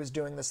remorse. He thought he was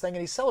doing this thing, and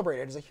he's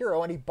celebrated as a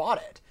hero, and he bought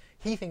it.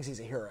 He thinks he's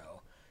a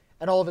hero.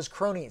 And all of his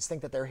cronies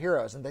think that they're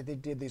heroes, and that they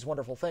did these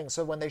wonderful things.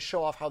 So when they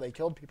show off how they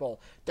killed people,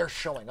 they're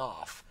showing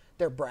off.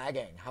 They're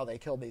bragging how they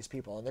killed these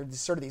people. And they're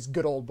sort of these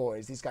good old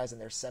boys, these guys in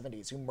their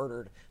 70s who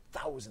murdered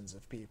thousands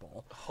of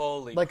people.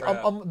 Holy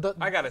crap.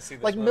 I gotta see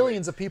this movie.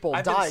 Millions of people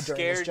died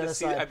during this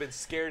genocide. I've been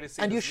scared to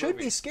see and this you should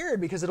movie. be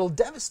scared, because it'll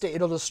devastate,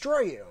 it'll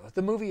destroy you.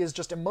 The movie is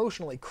just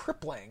emotionally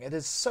crippling. It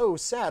is so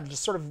sad,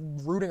 just sort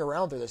of rooting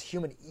around through this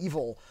human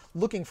evil,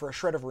 looking for a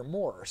shred of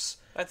remorse.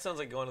 That sounds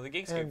like going to the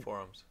Geekscape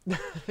forums.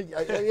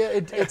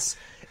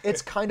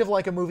 It's kind of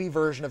like a movie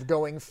version of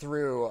going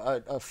through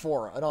a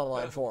forum, an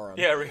online forum.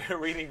 Yeah,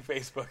 reading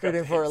Facebook.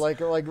 Reading for like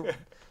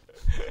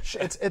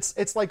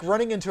it's like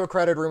running into a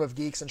crowded room of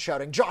geeks and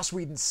shouting "Joss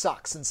Whedon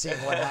sucks" and seeing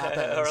what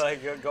happens. Or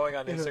like going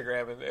on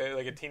Instagram and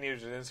like a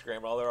teenager's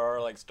Instagram, all there are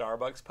like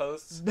Starbucks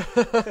posts,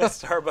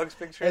 Starbucks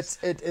pictures.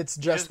 It's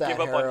just that give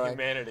up harrowing. on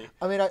humanity.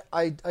 I mean,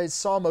 I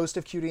saw most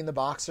of Cutie and the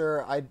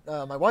Boxer.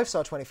 My wife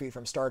saw 20 Feet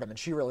from Stardom, and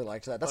she really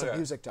liked that. That's a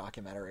music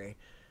documentary.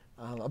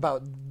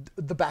 About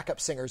the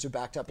backup singers who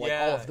backed up all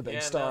of the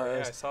big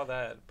stars. I saw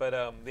that.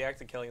 But The Act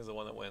of Killing is the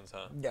one that wins,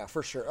 huh? Yeah,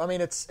 for sure. I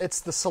mean, it's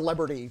the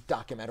celebrity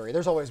documentary.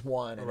 There's always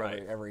one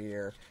every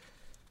year.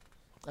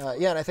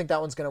 And I think that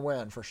one's going to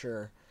win for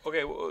sure.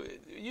 Okay, well,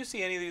 you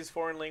see any of these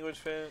foreign language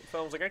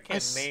films? Like, I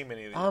can't name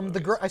any of these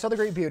movies. I saw The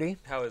Great Beauty.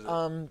 How is it?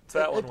 So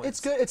that one wins.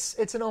 It's good.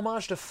 It's an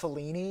homage to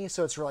Fellini,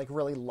 so it's like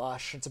really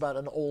lush. It's about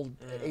an old,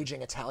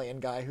 aging Italian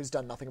guy who's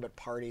done nothing but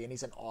party, and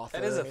he's an author.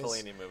 That is a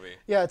Fellini movie.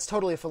 Yeah, it's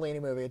totally a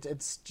Fellini movie.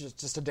 It's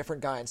just a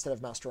different guy instead of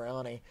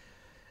Mastroianni.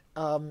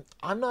 I'm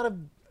not a...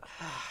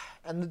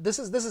 And this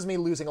is me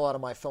losing a lot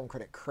of my film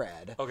critic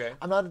cred. Okay.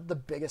 I'm not the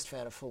biggest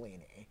fan of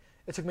Fellini.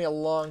 It took me a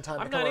long time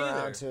to come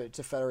around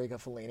to Federico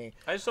Fellini.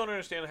 I just don't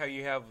understand how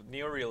you have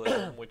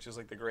neorealism, which is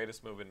like the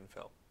greatest movement in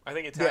film. I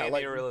think Italian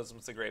neorealism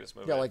is the greatest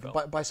movement in film.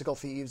 Yeah, like Bicycle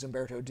Thieves,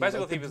 Umberto D.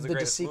 Bicycle Thieves is the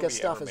greatest De Sica movie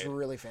stuff ever is made.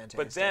 really fantastic.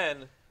 But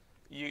then,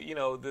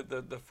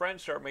 the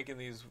French start making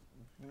these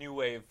new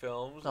wave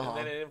films, and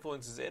then it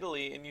influences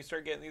Italy, and you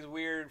start getting these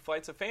weird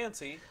flights of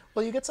fancy.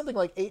 Well, you get something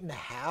like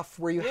 8.5,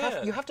 where you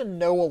have to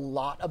know a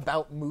lot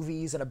about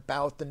movies and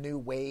about the new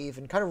wave,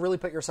 and kind of really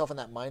put yourself in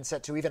that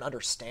mindset to even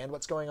understand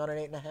what's going on in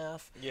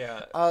 8.5.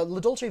 Yeah. La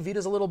Dolce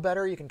Vita's a little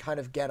better. You can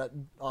kind of get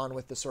on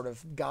with the sort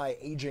of guy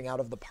aging out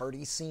of the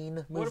party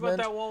scene movement. What about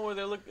that one where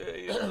they look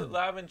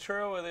La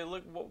Ventura, where they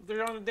look?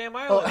 They're on a damn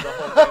island the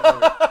whole damn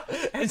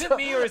movie. Is it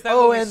me or is that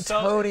movie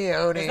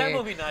Antonioni? Is that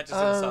movie not just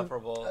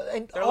insufferable?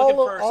 And They're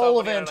all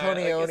of somebody on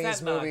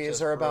Antonioni's not movies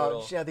just are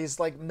brutal? about these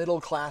like middle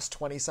class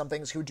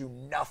 20-somethings who do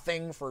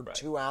nothing for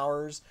 2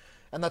 hours,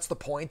 and that's the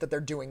point, that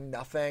they're doing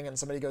nothing, and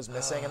somebody goes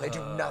missing, and they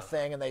do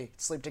nothing, and they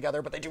sleep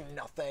together, but they do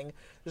nothing.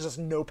 There's just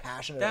no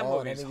passion at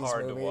all in any of these movies.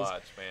 That movie's hard to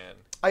watch, man.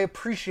 I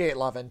appreciate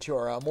La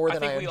Ventura more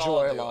than I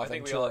enjoy La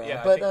Ventura.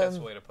 I think that's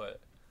the way to put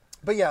it.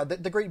 But yeah,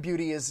 the Great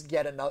Beauty is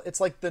yet another...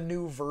 It's like the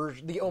new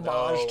version, the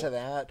homage to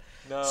that.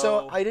 No.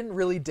 So I didn't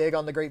really dig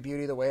on The Great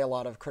Beauty the way a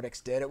lot of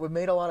critics did. It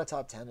made a lot of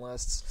top 10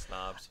 lists.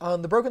 Snobs.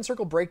 The Broken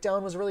Circle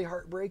Breakdown was really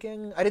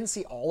heartbreaking. I didn't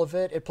see all of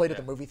it. It played at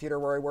the movie theater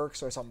where I work,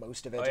 so I saw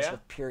most of it,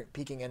 with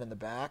peeking in the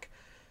back.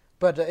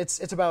 But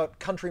it's about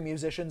country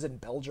musicians in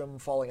Belgium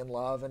falling in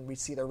love, and we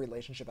see their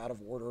relationship out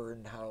of order,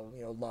 and how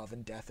love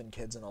and death and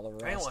kids and all the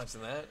rest. I ain't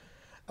watching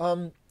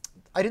that.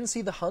 I didn't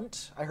see The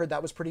Hunt. I heard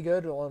that was pretty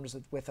good. The one was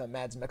with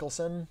Mads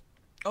Mikkelsen.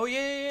 Oh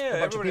yeah.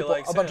 Everybody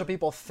likes a bunch of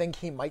people think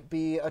he might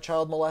be a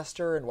child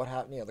molester, and what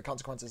happened, the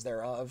consequences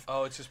thereof.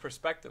 Oh, it's just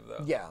perspective,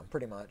 though. Yeah,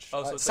 pretty much.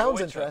 Oh, so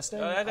sounds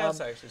interesting. That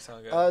does actually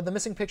sound good. The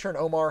Missing Picture and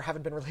Omar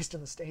haven't been released in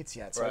the States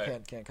yet, so I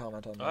can't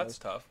comment on those. That's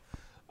tough.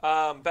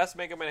 Best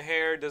Makeup and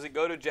Hair. Does it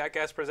go to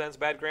Jackass Presents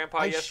Bad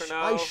Grandpa? Yes or no?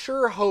 I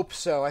sure hope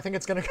so. I think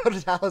it's going to go to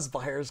Dallas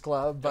Buyers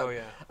Club, but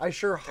I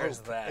sure hope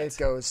it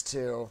goes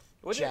to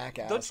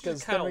Jackass. Don't you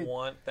kind of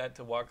want that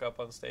to walk up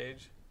on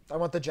stage? I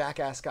want the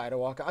Jackass guy to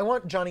walk up. I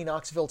want Johnny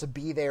Knoxville to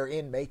be there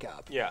in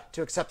makeup. Yeah.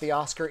 To accept the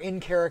Oscar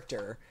in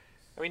character.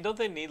 I mean, don't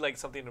they need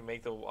something to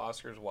make the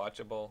Oscars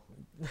watchable?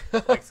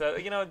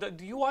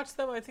 Do you watch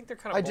them? I think they're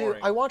kind of boring. I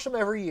do. I watch them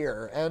every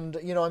year, and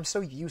I'm so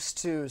used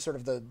to sort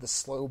of the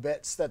slow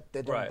bits that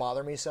they don't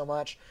bother me so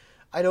much.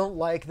 I don't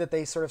like that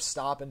they sort of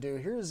stop and do,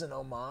 here's an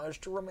homage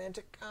to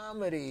romantic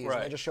comedies,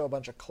 and they just show a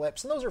bunch of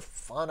clips, and those are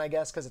fun, I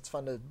guess, because it's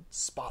fun to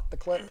spot the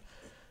clip.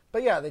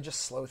 But yeah, they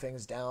just slow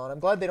things down. I'm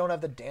glad they don't have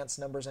the dance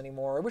numbers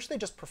anymore. I wish they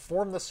just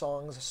perform the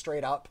songs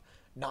straight up,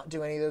 not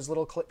do any of those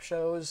little clip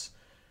shows.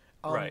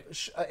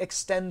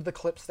 Extend the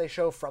clips they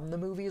show from the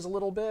movies a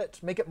little bit.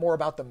 Make it more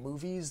about the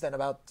movies than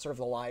about sort of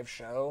the live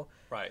show.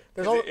 Right.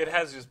 It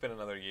has just been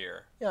another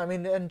year. Yeah, I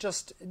mean, and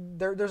just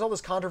there's all this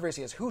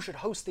controversy as who should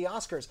host the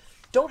Oscars.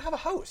 Don't have a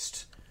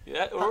host.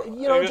 Yeah,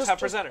 just have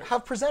presenters. Just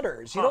have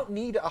presenters. You don't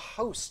need a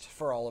host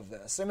for all of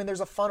this. I mean, there's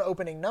a fun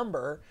opening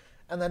number,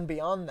 and then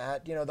beyond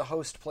that, the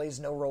host plays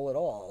no role at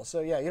all.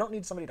 So yeah, you don't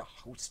need somebody to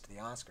host the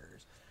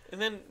Oscars.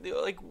 And then,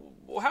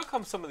 how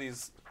come some of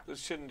these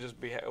shouldn't just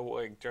be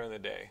during the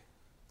day?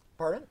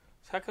 Pardon?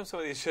 How come some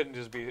of these shouldn't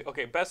just be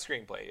best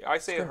screenplay? I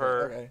say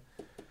Her. Okay.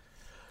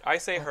 I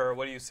say Her.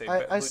 What do you say?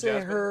 I say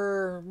Jasmine?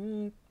 Her.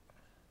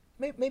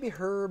 Maybe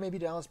Her. Maybe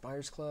Dallas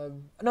Buyers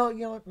Club. No,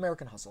 what?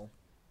 American Hustle.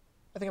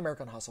 I think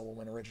American Hustle will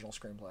win original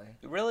screenplay.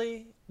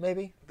 Really?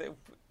 Maybe.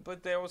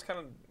 But there was kind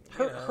of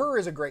Her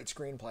is a great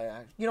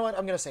screenplay. You know what?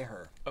 I'm going to say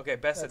Her. Okay,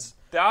 best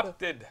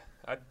adopted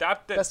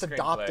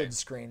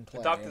screenplay.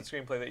 Adopted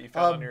screenplay that you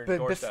found on your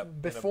doorstep.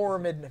 Before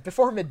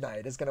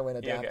Midnight is going to win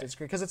adapted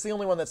screen, because it's the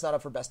only one that's not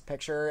up for Best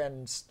Picture.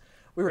 And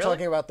we were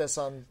talking about this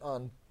on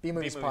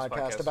B-Movies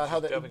podcast about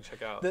how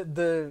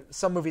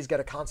some movies get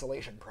a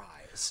consolation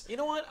prize. You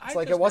know what?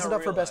 It wasn't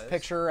up for Best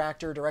Picture,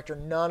 Actor, Director,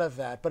 none of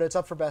that, but it's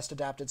up for Best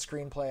Adapted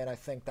Screenplay, and I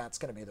think that's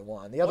going to be the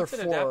one. The other What's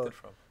it adapted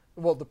from?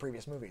 Well, the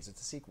previous movies.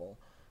 It's a sequel.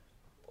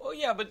 Well,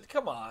 yeah, but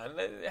come on.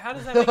 How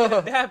does that make it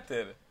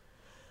adapted?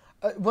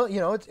 Well,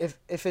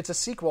 if it's a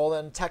sequel,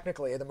 then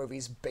technically the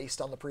movie's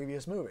based on the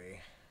previous movie.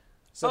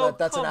 So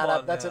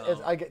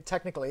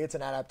technically it's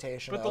an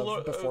adaptation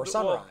of Before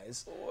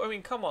Sunrise. I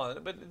mean, come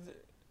on, but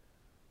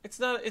it's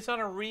not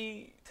a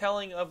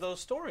retelling of those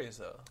stories,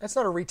 though. It's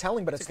not a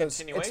retelling, but it's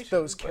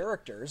those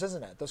characters,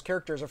 isn't it? Those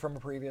characters are from a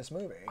previous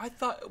movie. I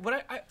thought,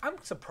 but I'm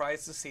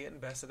surprised to see it in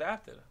Best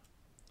Adapted.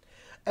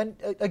 And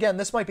again,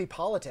 this might be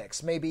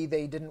politics. Maybe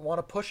they didn't want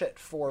to push it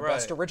for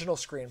Best Original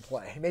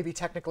Screenplay. Maybe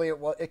technically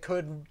it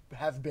could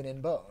have been in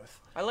both.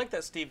 I like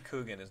that Steve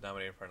Coogan is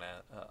nominated for an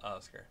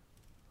Oscar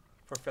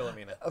for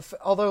Philomena.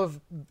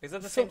 Is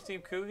that the same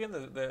Steve Coogan,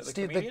 the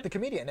comedian? The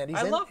comedian, and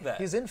I love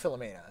that. He's in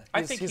Philomena.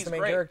 I think he's the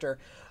main great. character.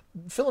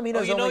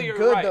 Philomena's only you're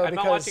good right. though I'm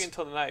because not watching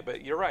until tonight,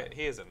 but you're right.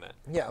 He is in that.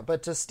 Yeah,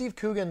 but Steve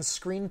Coogan's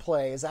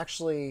screenplay is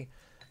actually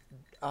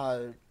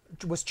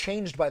was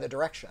changed by the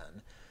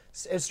direction.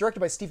 It's directed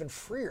by Stephen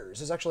Frears,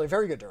 who's actually a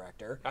very good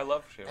director. I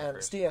love Stephen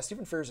Frears.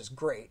 Stephen Frears is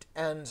great,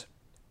 and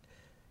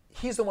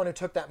he's the one who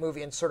took that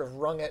movie and sort of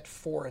wrung it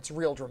for its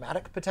real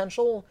dramatic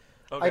potential.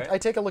 Okay. I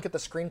take a look at the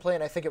screenplay,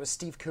 and I think it was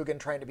Steve Coogan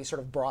trying to be sort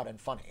of broad and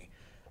funny.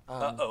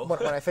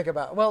 When I think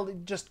about,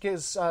 just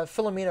because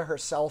Philomena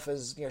herself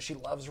is, she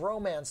loves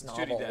romance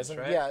novels. Judi Dench,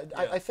 right? Yeah.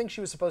 I think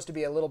she was supposed to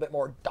be a little bit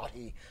more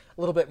dotty,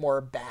 a little bit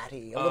more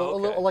batty, a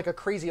little like a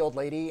crazy old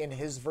lady in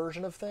his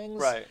version of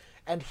things. Right.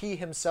 And he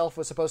himself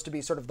was supposed to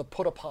be sort of the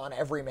put-upon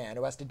everyman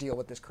who has to deal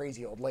with this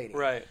crazy old lady.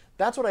 Right.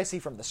 That's what I see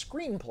from the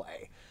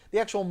screenplay. The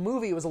actual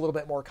movie was a little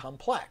bit more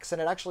complex,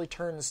 and it actually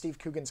turns Steve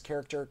Coogan's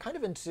character kind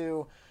of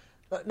into,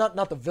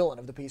 not the villain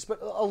of the piece, but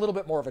a little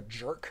bit more of a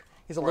jerk.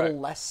 He's a little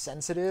less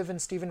sensitive in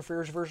Stephen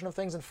Frears' version of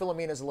things, and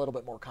Philomena is a little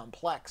bit more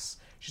complex.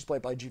 She's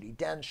played by Judi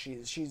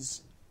Dench.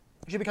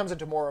 She becomes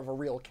into more of a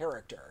real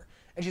character,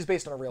 and she's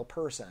based on a real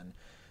person.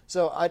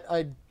 So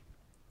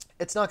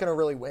it's not going to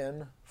really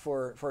win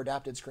for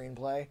adapted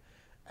screenplay,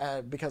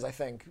 because I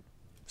think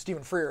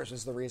Stephen Frears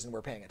is the reason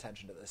we're paying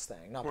attention to this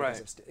thing, not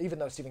because of even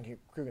though Stephen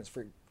Coogan's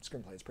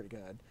screenplay is pretty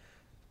good.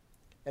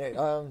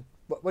 Anyway,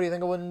 what do you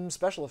think of win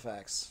special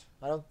effects?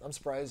 I'm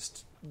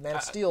surprised Man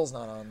of Steel's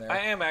not on there. I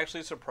am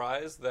actually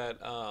surprised that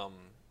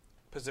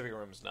Pacific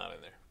Rim's not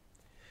in there.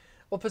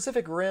 Well,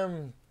 Pacific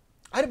Rim,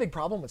 I had a big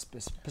problem with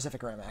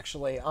Pacific Rim,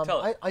 actually.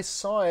 Tell it. I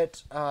saw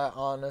it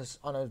on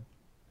a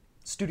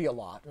studio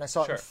lot, and I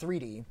saw it in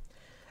 3D.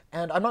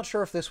 And I'm not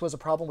sure if this was a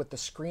problem with the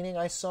screening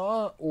I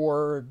saw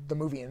or the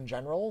movie in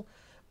general,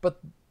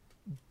 but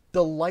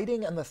the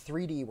lighting and the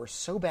 3D were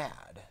so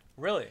bad.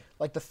 Really?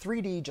 Like, the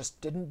 3D just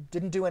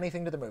didn't do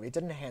anything to the movie. It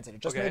didn't enhance it. It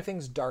just made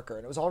things darker,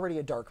 and it was already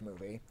a dark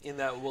movie.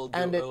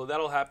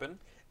 That'll happen.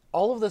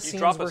 All of the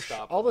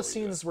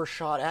scenes were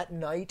shot at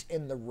night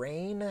in the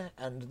rain,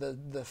 and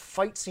the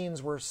fight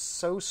scenes were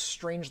so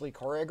strangely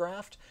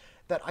choreographed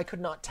that I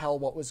could not tell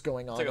what was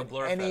going on like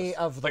in any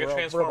of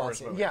the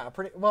robots. Movie. Yeah,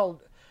 pretty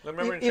well.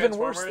 Remember even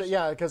worse,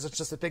 because it's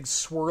just a big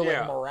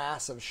swirling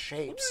morass of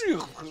shapes.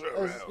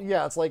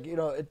 It's like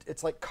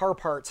it's like car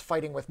parts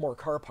fighting with more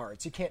car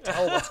parts. You can't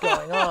tell what's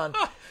going on.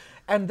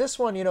 And this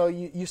one,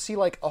 you see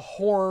like a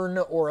horn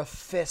or a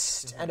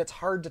fist, and it's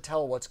hard to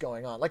tell what's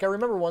going on. Like I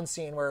remember one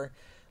scene where,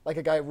 like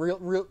a guy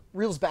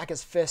reels back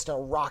his fist and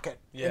a rocket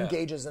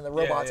engages in the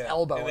robot's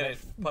elbow and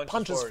it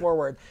punches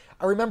forward.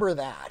 I remember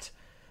that.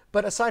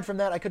 But aside from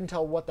that, I couldn't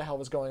tell what the hell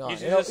was going on.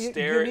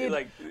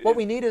 What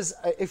we need is,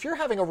 if you're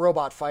having a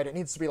robot fight, it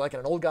needs to be like in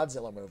an old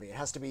Godzilla movie.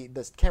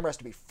 The camera has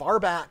to be far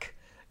back.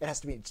 It has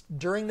to be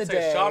during the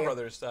day. Like Shaw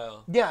Brothers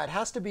style. Yeah, it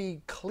has to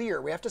be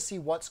clear. We have to see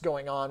what's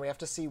going on. We have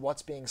to see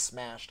what's being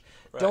smashed.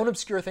 Right. Don't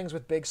obscure things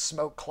with big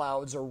smoke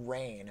clouds or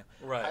rain.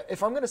 Right.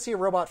 If I'm going to see a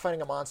robot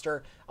fighting a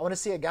monster, I want to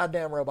see a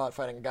goddamn robot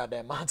fighting a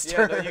goddamn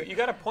monster. Yeah, no, you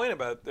got a point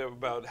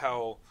about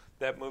how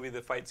that movie,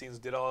 the fight scenes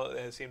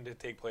seemed to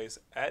take place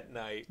at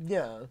night.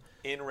 Yeah.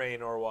 In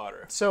rain or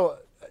water. So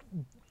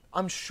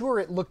I'm sure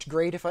it looked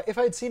great if I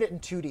had seen it in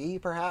 2D,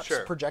 perhaps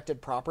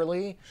projected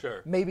properly.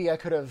 Sure. Maybe I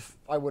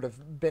would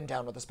have been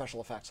down with the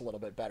special effects a little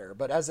bit better.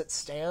 But as it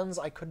stands,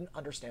 I couldn't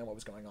understand what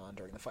was going on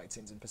during the fight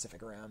scenes in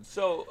Pacific Rim.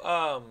 So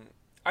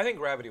I think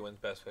Gravity wins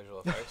best visual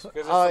effects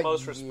because it's the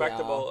most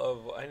respectable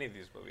of any of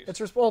these movies.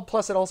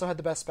 Plus it also had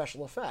the best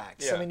special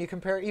effects. Yeah. I mean, you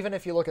compare, even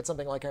if you look at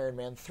something like Iron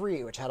Man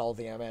 3, which had all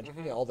the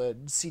all the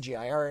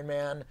CGI Iron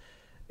Man,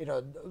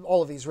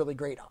 all of these really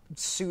great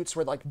suits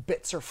where like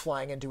bits are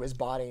flying into his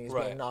body and he's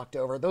being knocked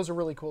over. Those are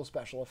really cool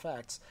special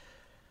effects.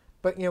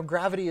 But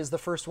Gravity is the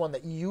first one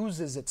that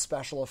uses its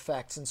special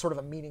effects in sort of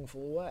a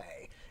meaningful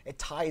way. It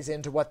ties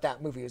into what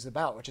that movie is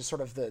about, which is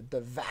sort of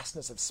the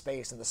vastness of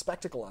space and the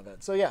spectacle of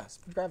it. So yeah,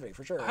 Gravity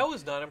for sure. I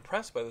was not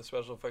impressed by the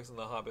special effects in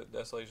The Hobbit: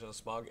 Desolation of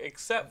Smaug,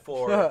 except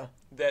for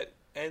that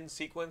end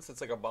sequence. It's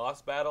like a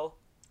boss battle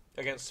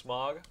against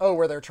Smaug. Oh,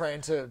 where they're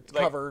trying to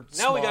cover Smaug.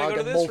 Now we gotta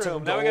go to this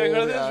room. Now we gotta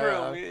go to this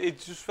room. It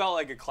just felt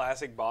like a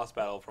classic boss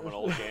battle from an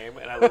old game,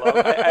 and I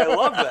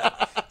love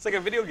that. It's like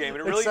a video game.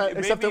 And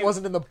except it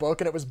wasn't in the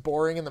book, and it was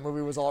boring, and the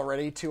movie was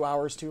already 2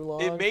 hours too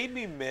long. It made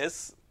me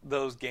miss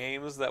those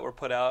games that were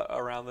put out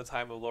around the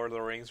time of Lord of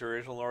the Rings, the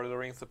original Lord of the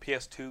Rings, the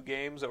PS2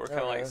 games that were kind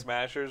of like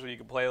smashers where you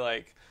could play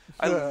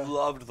I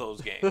loved those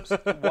games.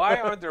 Why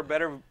aren't there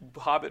better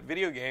Hobbit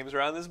video games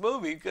around this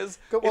movie? Because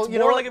it's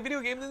more like a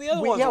video game than the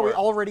other ones were. We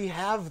already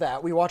have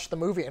that. We watched the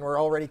movie and we're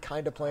already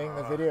kind of playing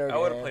the video game. I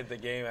would have played the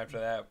game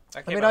after that.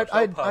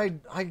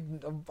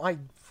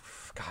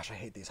 Gosh, I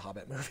hate these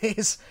Hobbit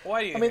movies.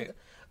 Why do you hate?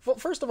 Well,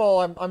 first of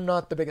all, I'm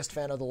not the biggest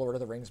fan of the Lord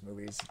of the Rings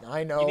movies.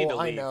 I know. You're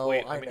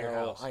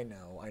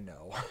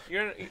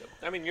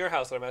your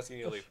house, and I'm asking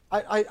you to leave.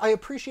 I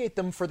appreciate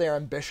them for their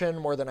ambition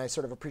more than I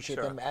sort of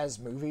appreciate them as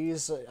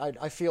movies.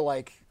 I feel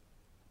like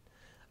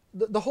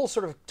the whole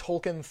sort of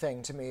Tolkien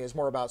thing to me is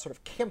more about sort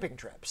of camping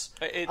trips.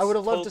 I would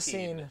have loved to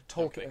seen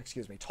Tolkien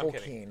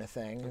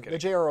thing. The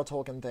J.R.R.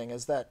 Tolkien thing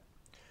is that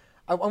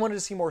I wanted to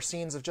see more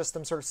scenes of just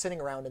them sort of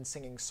sitting around and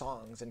singing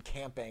songs and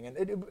camping, and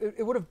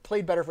it would have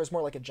played better if it was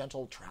more like a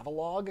gentle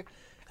travelogue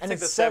And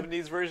it's like the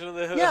 70s version of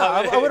the Yeah,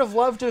 Hobbit. I would have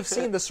loved to have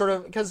seen the sort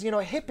of... Because,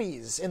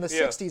 hippies in the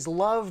 60s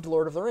loved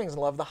Lord of the Rings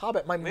and loved The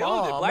Hobbit. My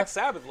mom... Black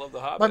Sabbath loved The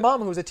Hobbit. My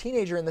mom, who was a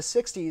teenager in the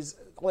 60s,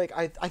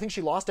 I think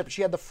she lost it, but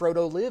she had the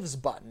Frodo Lives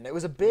button. It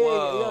was a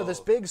big, this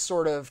big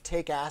sort of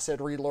take acid,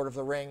 read Lord of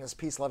the Rings,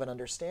 peace, love, and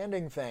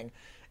understanding thing.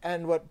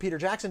 And what Peter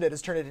Jackson did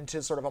is turn it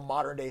into sort of a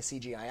modern-day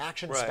CGI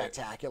action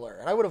spectacular.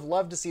 And I would have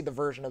loved to see the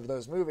version of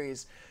those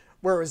movies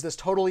where it was this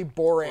totally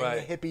boring,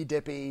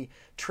 hippy-dippy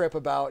trip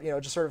about,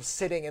 just sort of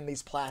sitting in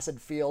these placid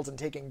fields and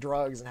taking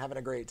drugs and having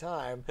a great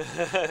time.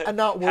 And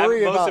not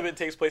worry about... Most of it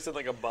takes place in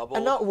like a bubble.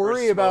 And not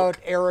worry about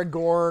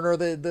Aragorn or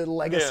the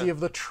legacy of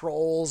the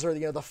trolls or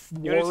the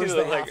wars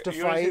they have to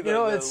fight.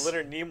 It's the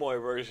Leonard Nimoy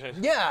version.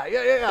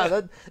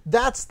 Yeah.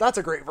 That's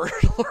a great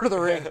version of Lord of the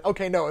Rings.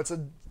 Okay, no, it's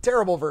a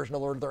terrible version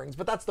of Lord of the Rings,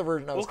 but that's the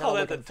version I was kind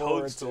of looking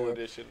forward to. We'll call that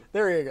the Toadstool edition.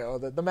 There you go,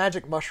 the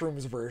Magic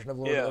Mushrooms version of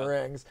Lord of the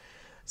Rings.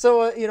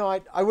 So,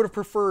 I would have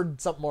preferred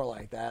something more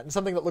like that, and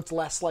something that looked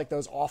less like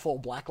those awful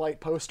blacklight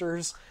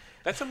posters.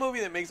 That's a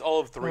movie that makes all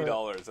of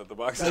 $3 at the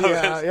box office.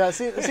 Yeah.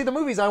 See, the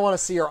movies I want to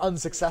see are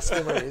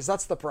unsuccessful movies.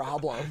 That's the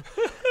problem.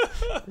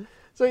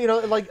 So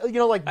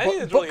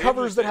book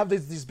covers that have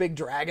these big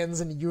dragons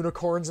and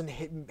unicorns and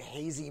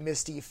hazy,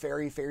 misty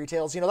fairy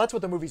tales. That's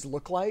what the movies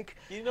look like.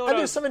 And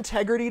there's some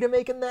integrity to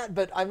making that,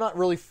 but I'm not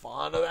really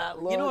fond of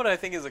that look. You know what I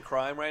think is a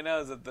crime right now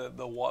is that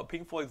the wall,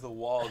 Pink Floyd's The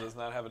Wall does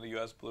not have a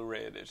U.S.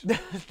 Blu-ray edition.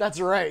 That's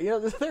right.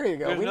 There you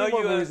go. There's we need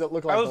more movies that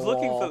look like The Wall. I was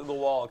looking for The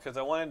Wall because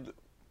I wanted,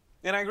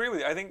 and I agree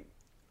with you. I think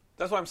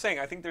that's what I'm saying.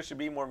 I think there should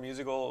be more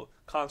musical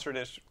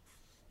concert-ish,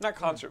 not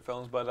concert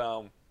films, but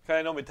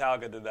I know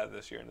Metallica did that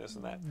this year and this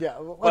and that. Yeah,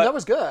 well, that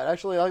was good.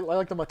 Actually, I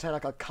like the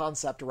Metallica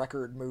concept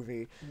record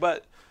movie.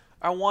 But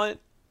I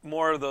want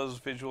more of those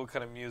visual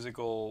kind of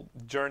musical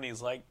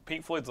journeys. Like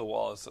Pink Floyd's The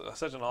Wall is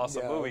such an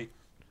awesome movie.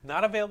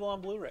 Not available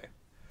on Blu-ray.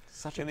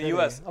 In the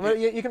U.S. I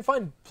mean, you can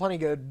find plenty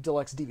good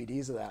deluxe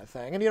DVDs of that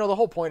thing. And, the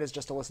whole point is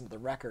just to listen to the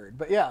record.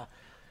 But, yeah.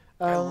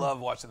 I love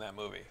watching that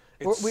movie.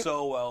 It's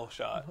so well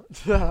shot.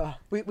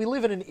 We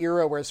live in an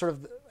era where sort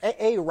of,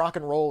 rock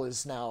and roll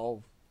is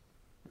now...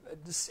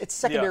 It's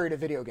secondary to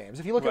video games.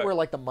 If you look at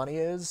where the money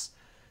is,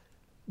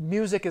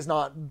 music is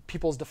not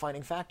people's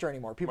defining factor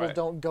anymore. People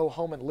don't go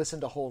home and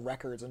listen to whole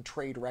records and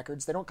trade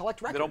records. They don't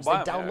collect records. They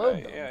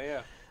download them.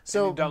 Yeah.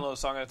 So and you download a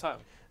song at a time.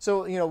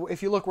 So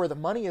if you look where the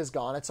money is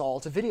gone, it's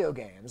all to video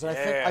games. And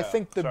I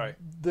think the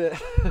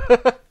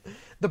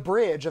the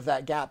bridge of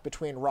that gap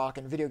between rock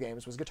and video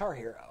games was Guitar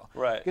Hero.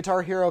 Right.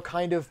 Guitar Hero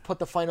kind of put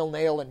the final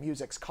nail in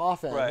music's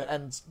coffin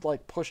and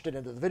pushed it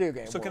into the video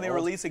game world. Can they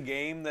release a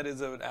game that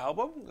is an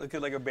album?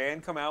 Could a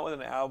band come out with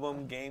an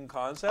album game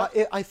concept?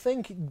 I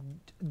think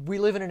we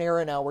live in an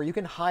era now where you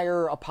can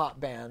hire a pop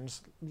band,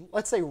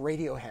 let's say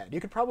Radiohead.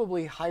 You could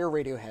probably hire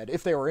Radiohead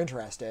if they were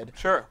interested.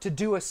 Sure. To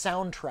do a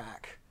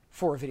soundtrack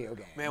for a video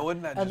game. Man,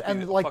 wouldn't that just be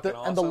fucking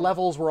awesome? And the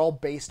levels were all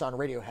based on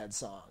Radiohead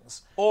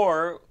songs.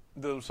 Or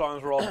the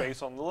songs were all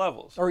based on the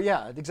levels. Or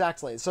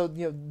exactly. So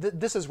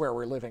this is where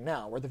we're living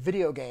now, where the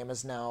video game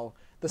is now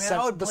the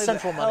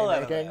central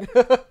money making.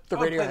 The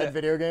Radiohead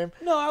video game.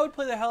 No, I would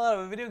play the hell out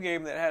of a video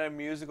game that had a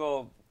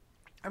musical.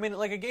 I mean,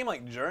 like a game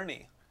like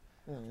Journey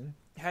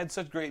had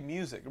such great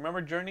music.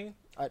 Remember Journey?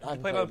 I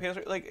played on the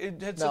PS3.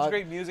 It had such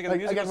great music, and the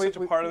music was such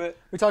a part of it.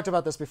 We talked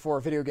about this before.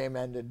 A video game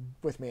ended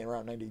with me in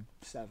around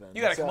 '97.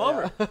 You gotta come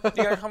over.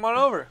 You gotta come on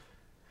over.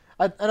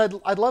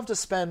 I'd love to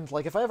spend,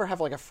 if I ever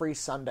have a free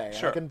Sunday,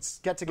 sure. I can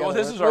get together. Well,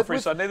 this is our free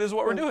Sunday. This is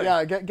what we're doing.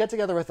 Yeah, get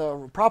together with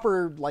a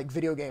proper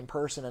video game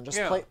person and just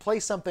play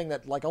something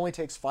that only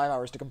takes 5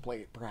 hours to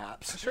complete,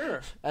 perhaps.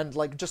 Sure. And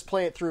just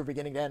play it through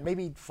beginning to end.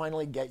 Maybe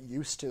finally get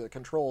used to the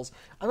controls.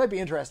 I might be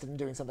interested in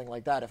doing something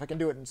like that if I can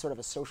do it in sort of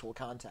a social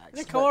context.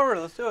 Yeah, come over.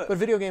 Let's do it. But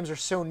video games are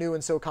so new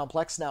and so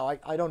complex now.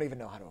 I don't even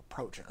know how to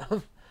approach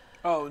them.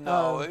 Oh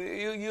no,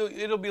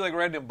 it'll be like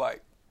Riding a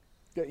Bike.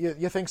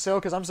 You think so?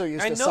 Because I'm so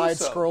used to side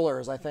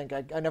scrollers. I think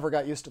I never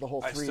got used to the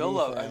whole 3D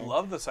thing. I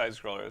love the side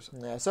scrollers.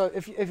 Yeah. So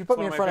if you put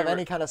me in front of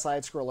any kind of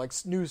side scroll, like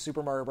new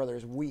Super Mario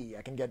Brothers Wii,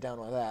 I can get down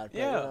with that. But,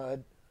 yeah.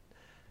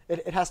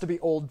 It has to be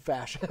old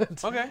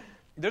fashioned. Okay.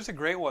 There's a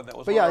great one that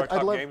was one of our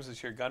top games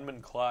this year.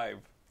 Gunman Clive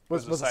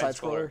was a side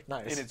scroller.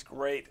 Nice. And it's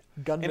great.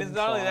 Gunman and it's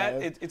not only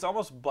that; it's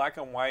almost black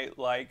and white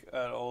like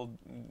an old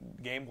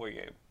Game Boy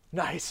game.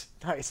 Nice.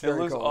 It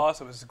looks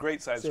awesome. It's a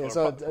great side scroller.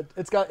 So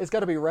it's got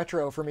to be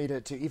retro for me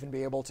to even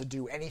be able to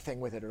do anything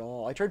with it at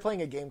all. I tried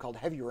playing a game called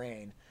Heavy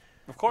Rain.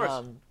 Of course.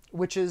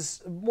 Which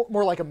is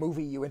more like a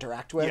movie you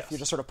interact with. Yes. You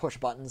just sort of push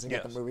buttons and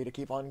get the movie to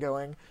keep on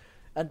going.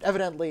 And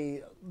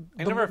evidently...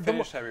 I never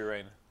finished Heavy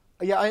Rain.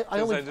 Yeah, I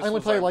only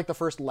play the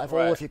first level,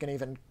 if you can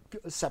even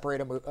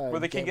separate a where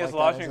the kid gets like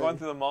lost and you're going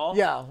through the mall?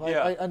 Yeah.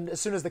 And as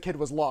soon as the kid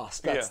was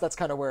lost, that's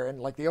kind of where,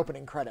 in the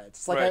opening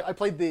credits. I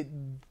played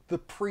the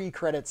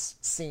pre-credits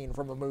scene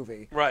from a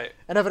movie. Right.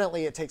 And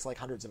evidently it takes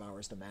hundreds of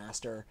hours to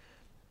master.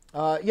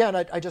 And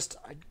I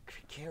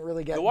can't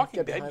really get The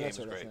Walking behind Dead game that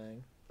sort is of great.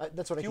 thing.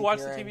 That's what I keep hearing.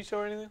 Do you watch the TV show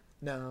or anything?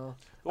 No.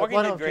 The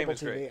Walking Dead game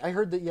is great. I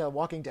heard that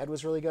Walking Dead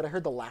was really good. I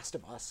heard The Last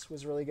of Us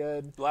was really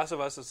good. The Last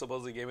of Us is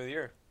supposedly Game of the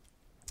Year.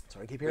 So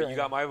I keep hearing. But you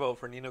got my vote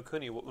for Ni no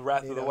Kuni,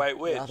 Wrath of the White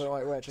Witch. Wrath of the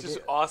White Witch. It's just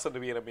awesome to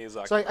be in a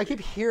Miyazaki. So I keep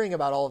hearing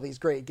about all of these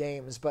great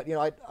games, but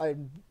I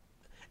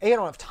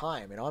don't have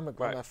time. I'm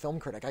a film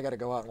critic. I got to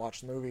go out and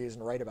watch movies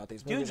and write about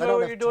these movies. Do you enjoy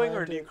what you're doing,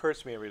 or do you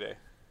curse me every day?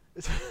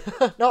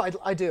 No,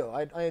 I do.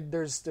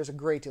 There's a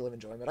great deal of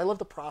enjoyment. I love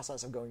the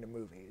process of going to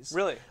movies.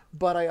 Really?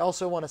 But I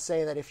also want to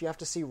say that if you have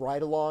to see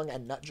Ride Along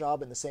and Nut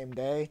Job in the same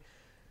day,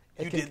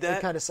 I did.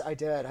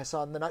 I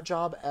saw the Nut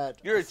Job at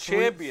You're a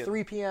champion.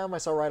 3 p.m. I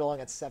saw Ride Along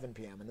at 7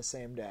 p.m. in the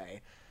same day,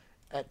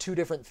 at 2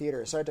 different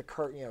theaters. So I had to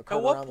cart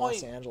around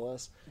Los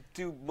Angeles.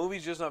 Do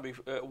movies just not be?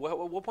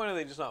 What point are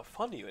they just not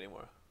fun to you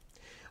anymore?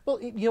 Well,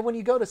 when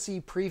you go to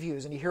see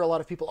previews and you hear a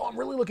lot of people, I'm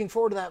really looking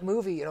forward to that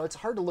movie. It's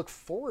hard to look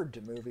forward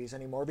to movies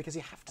anymore because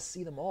you have to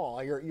see them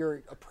all.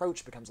 Your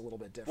approach becomes a little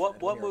bit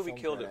different. What movie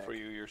killed it for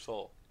you? Your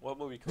soul. What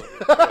movie killed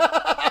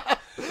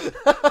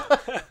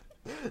it?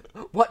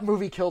 What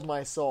movie killed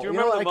my soul? Do you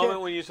remember the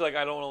moment when you said,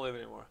 I don't want to live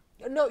anymore?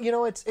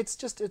 No, it's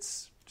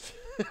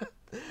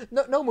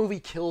no movie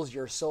kills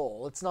your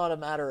soul. It's not a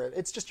matter of.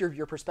 It's just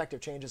your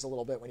perspective changes a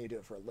little bit when you do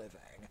it for a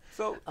living.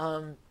 So.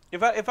 If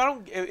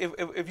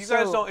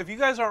you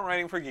guys aren't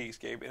writing for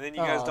Geekscape, and then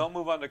you guys don't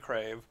move on to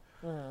Crave,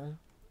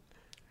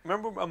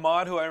 remember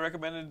Ahmad, who I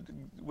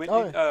recommended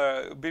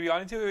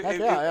Bibbiani to?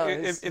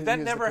 If that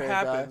never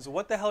happens,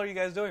 what the hell are you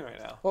guys doing right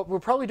now? Well, we're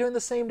probably doing the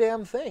same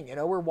damn thing.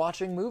 We're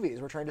watching movies.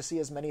 We're trying to see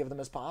as many of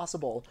them as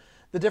possible.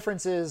 The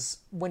difference is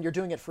when you're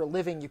doing it for a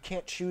living, you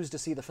can't choose to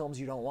see the films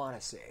you don't want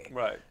to see.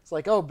 Right. It's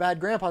like, Bad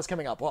Grandpa's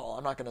coming up. Well,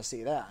 I'm not going to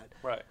see that.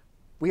 Right.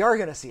 We are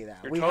going to see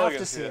that. We totally have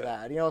to see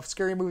that. If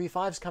Scary Movie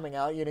 5's coming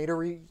out, you need to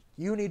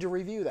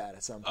review that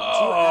at some point. Oh,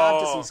 so you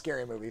have to see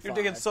Scary Movie 5. You're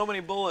taking so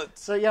many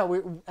bullets.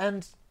 So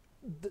and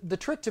the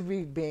trick to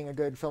being a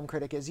good film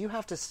critic is you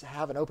have to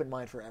have an open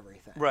mind for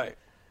everything. Right.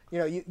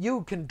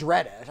 You can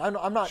dread it.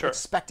 I'm not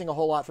expecting a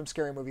whole lot from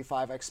Scary Movie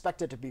 5. I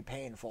expect it to be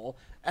painful,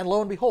 and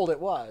lo and behold, it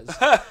was.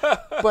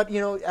 But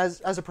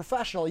as a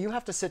professional, you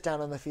have to sit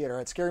down in the theater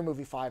at Scary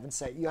Movie 5 and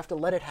say you have to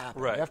let it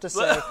happen. Right. You have to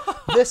say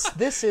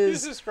this is. You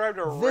just described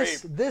a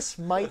rape. This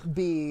might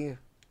be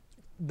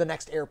the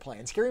next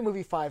Airplane. Scary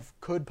Movie 5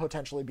 could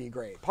potentially be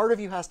great. Part of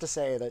you has to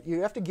say that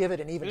you have to give it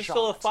an even shot. There's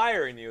still a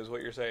fire in you, is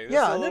what you're saying.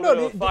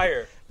 There's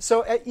fire.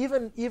 So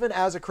even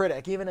as a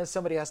critic, even as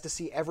somebody has to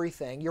see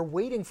everything, you're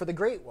waiting for the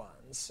great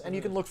ones, and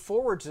you can look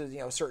forward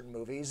to certain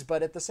movies,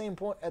 but at the same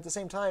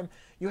time,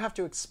 you have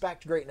to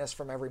expect greatness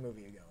from every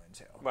movie you go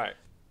into. Right.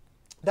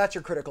 That's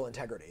your critical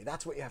integrity.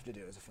 That's what you have to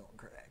do as a film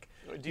critic.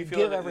 Do you feel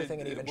give everything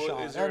an even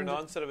shot? Is there an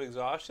onset of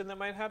exhaustion that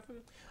might happen?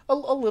 A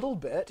little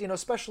bit,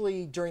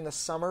 especially during the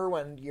summer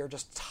when you're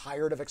just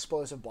tired of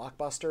explosive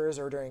blockbusters,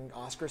 or during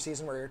Oscar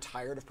season where you're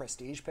tired of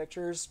prestige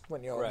pictures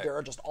when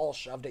they're just all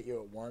shoved at you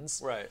at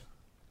once. Right.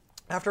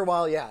 After a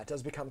while, it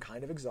does become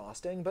kind of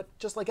exhausting, but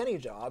just like any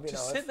job,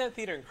 just sit in that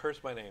theater and curse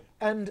my name.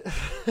 And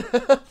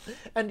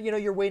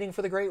you're waiting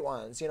for the great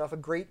ones. If a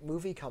great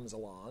movie comes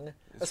along,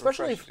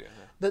 especially if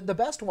the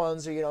best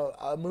ones are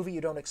a movie you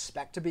don't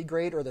expect to be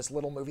great, or this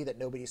little movie that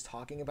nobody's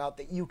talking about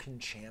that you can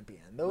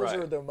champion. Those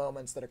are the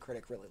moments that a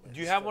critic really lives. Do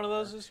you have one of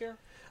those this year?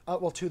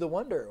 Well, To the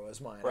Wonder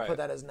was mine. Right. I put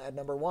that as at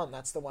number 1.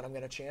 That's the one I'm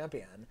going to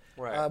champion.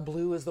 Right.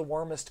 Blue is the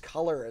Warmest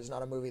Color is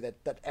not a movie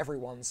that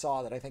everyone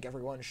saw that I think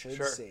everyone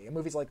should see.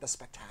 Movies like The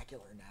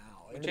Spectacular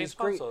Now. James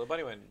Ponsoldt, a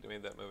buddy of mine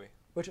made that movie.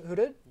 Who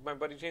did? My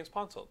buddy James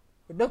Ponsoldt.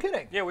 No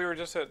kidding. Yeah, we were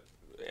just at...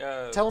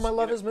 Tell him I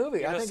love his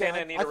movie. I think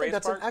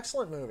that's Park? An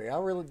excellent movie.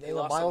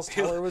 Miles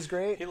Teller was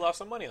great. He lost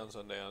some money on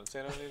Sunday on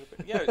Santa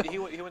Anita. Yeah, he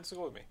went to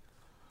school with me.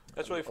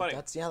 That's really funny.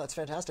 That's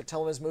fantastic.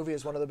 Tell him his movie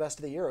is one of the best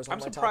of the year. It was on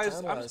my surprised.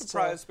 top 10 I'm list,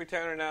 surprised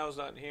Spectacular Now is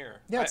not here.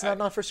 Yeah, it's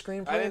not for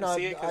screenplay. I didn't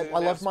see it. I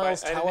loved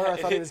Miles Teller. I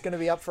thought he was going to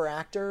be up for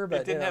actor, but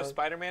it didn't have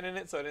Spider-Man in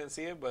it, so I didn't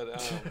see it. But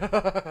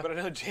but I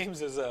know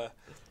James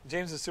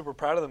is super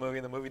proud of the movie,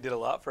 and the movie did a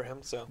lot for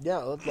him. So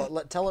yeah,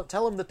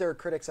 tell him that there are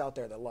critics out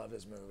there that love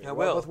his movie. I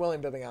will. Both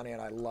William Bibbiani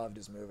and I loved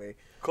his movie.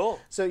 Cool.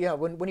 So yeah,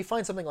 when you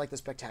find something like The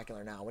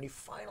Spectacular Now, when you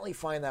finally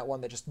find that one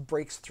that just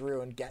breaks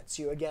through and gets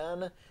you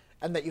again,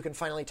 and that you can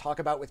finally talk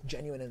about with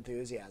genuine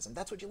enthusiasm,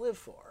 that's what you live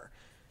for.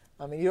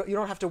 I mean, you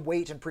don't have to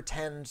wait and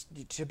pretend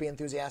to be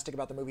enthusiastic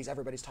about the movies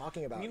everybody's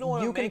talking about.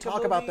 You can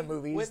talk about the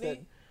movies Witney? that...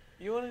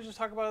 You want to just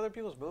talk about other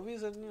people's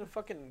movies and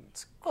fucking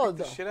scrape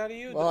the shit out of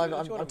you? Well,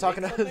 I'm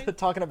talking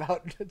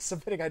about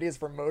submitting ideas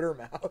for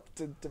Motormouth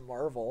to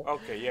Marvel.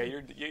 Okay, yeah,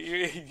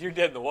 you're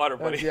dead in the water,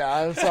 buddy. Yeah,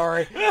 I'm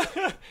sorry.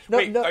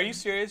 Wait, are you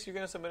serious? You're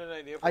going to submit an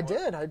idea for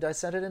Marvel? I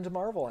sent it into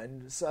Marvel,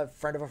 and a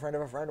friend of a friend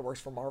of a friend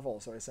works for Marvel,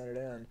 so I sent it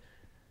in.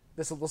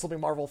 This will be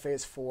Marvel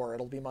Phase 4.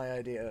 It'll be my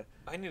idea.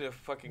 I need to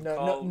fucking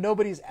call...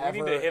 nobody's ever...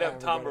 We need to hit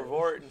up Tom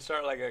Brevoort and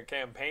start like a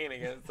campaign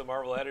against the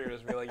Marvel editors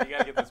and be like, you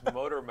got to get this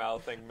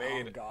Motormouth thing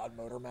made. Oh, God,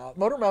 Motormouth.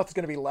 Motormouth is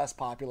going to be less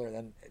popular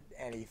than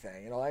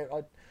anything. Than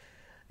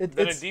a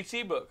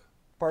DC book.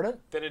 Pardon?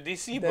 Than a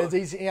DC book.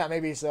 Yeah,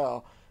 maybe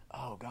so.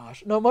 Oh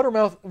gosh, no.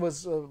 Motormouth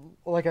was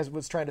like I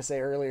was trying to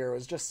say earlier.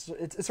 Was just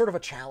it's sort of a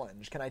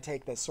challenge. Can I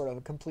take this sort of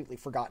a completely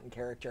forgotten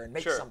character and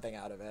make something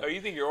out of it? Oh,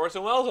 you think you're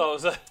Orson Welles all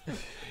of a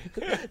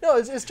sudden? No,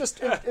 it's just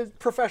it's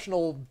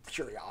professional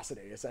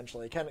curiosity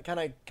essentially. Can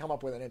I come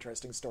up with an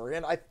interesting story?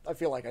 And I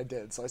feel like I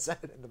did, so I sent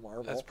it into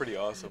Marvel. That's pretty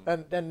awesome.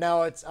 And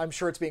now I'm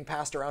sure it's being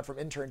passed around from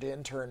intern to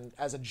intern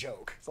as a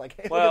joke. It's like,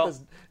 hey, well, look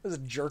at this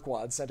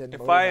jerkwad sent in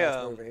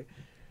Motormouth movie.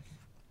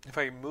 If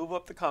I move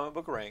up the comic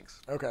book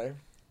ranks, okay.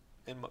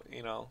 And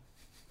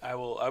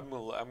I'm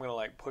gonna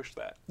like push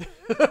that.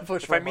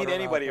 Push if I meet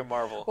anybody in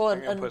Marvel,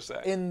 I'm gonna push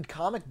that. In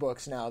comic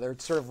books now, they're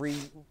sort of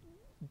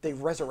they've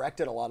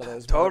resurrected a lot of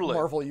those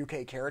Marvel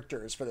UK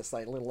characters for this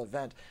like little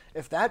event.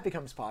 If that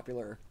becomes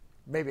popular,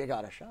 maybe I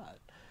got a shot.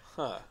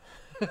 Huh.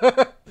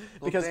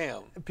 Because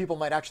damn. People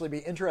might actually be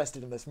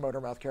interested in this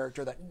Motormouth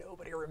character that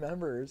nobody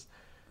remembers.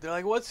 They're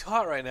like, what's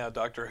hot right now,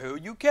 Doctor Who?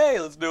 UK,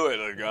 let's do it.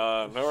 Like,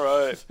 all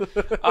right.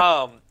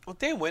 Well,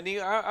 damn, Whitney,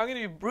 I'm going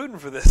to be rooting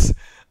for this.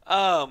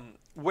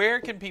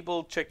 Where can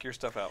people check your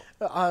stuff out?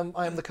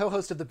 I'm the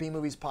co-host of the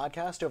B-Movies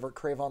podcast over at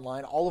Crave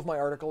Online. All of my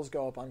articles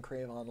go up on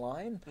Crave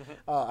Online.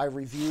 Mm-hmm. I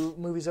review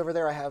movies over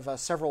there. I have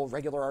several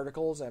regular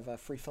articles. I have a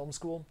free film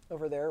school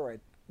over there where I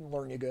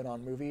learn you good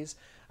on movies.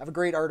 I have a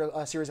great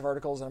series of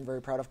articles that I'm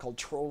very proud of called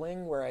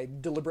Trolling, where I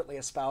deliberately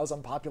espouse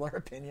unpopular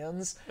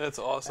opinions. That's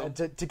awesome.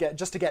 To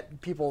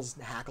get people's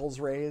hackles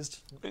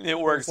raised. It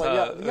works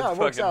out. Yeah, it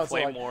works out.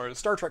 Flame so Wars.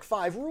 Star Trek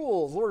 5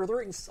 rules. Lord of the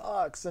Rings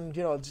sucks. And,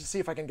 just see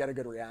if I can get a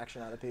good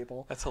reaction out of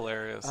people. That's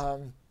hilarious.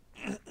 So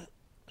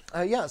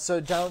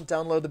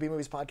download the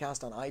B-Movies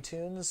podcast on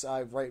iTunes. I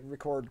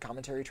record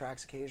commentary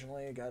tracks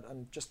occasionally. Go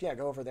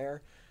over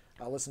there.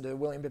 Listen to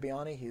William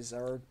Bibbiani. He's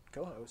our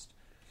co-host.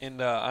 And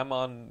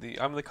I'm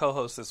the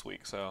co-host this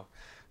week, so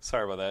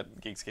sorry about that,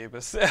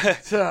 Geekscapists.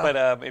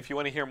 But if you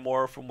want to hear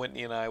more from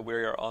Whitney and I, we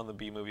are on the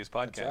B-Movies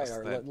podcast. That's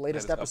right. Our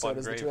latest episode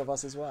is the two of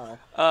us as well.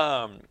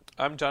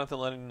 I'm Jonathan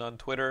Lennon on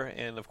Twitter,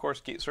 and of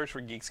course, search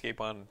for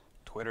Geekscape on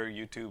Twitter,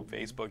 YouTube,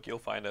 Facebook. You'll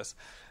find us,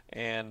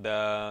 and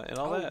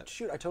all that.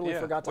 Shoot, I totally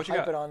forgot to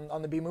hype it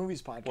on the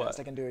B-Movies podcast. What?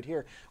 I can do it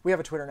here. We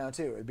have a Twitter now,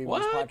 too.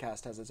 B-Movies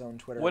podcast has its own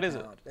Twitter account. What is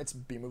it? It's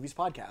B-Movies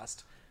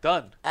podcast.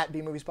 Done. At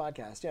B-Movies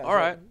podcast, yeah. All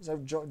right. So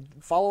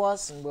follow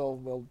us, and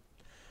we'll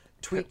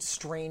tweet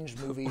strange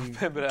movie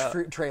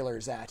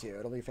trailers at you.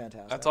 It'll be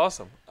fantastic. That's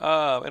awesome.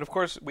 And, of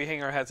course, we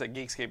hang our hats at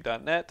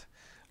Geekscape.net.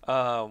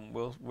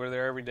 We're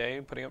there every day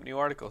putting up new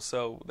articles,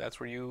 so that's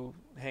where you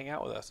hang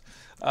out with us.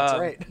 That's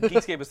right.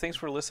 Geekscape, thanks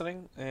for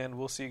listening, and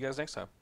we'll see you guys next time.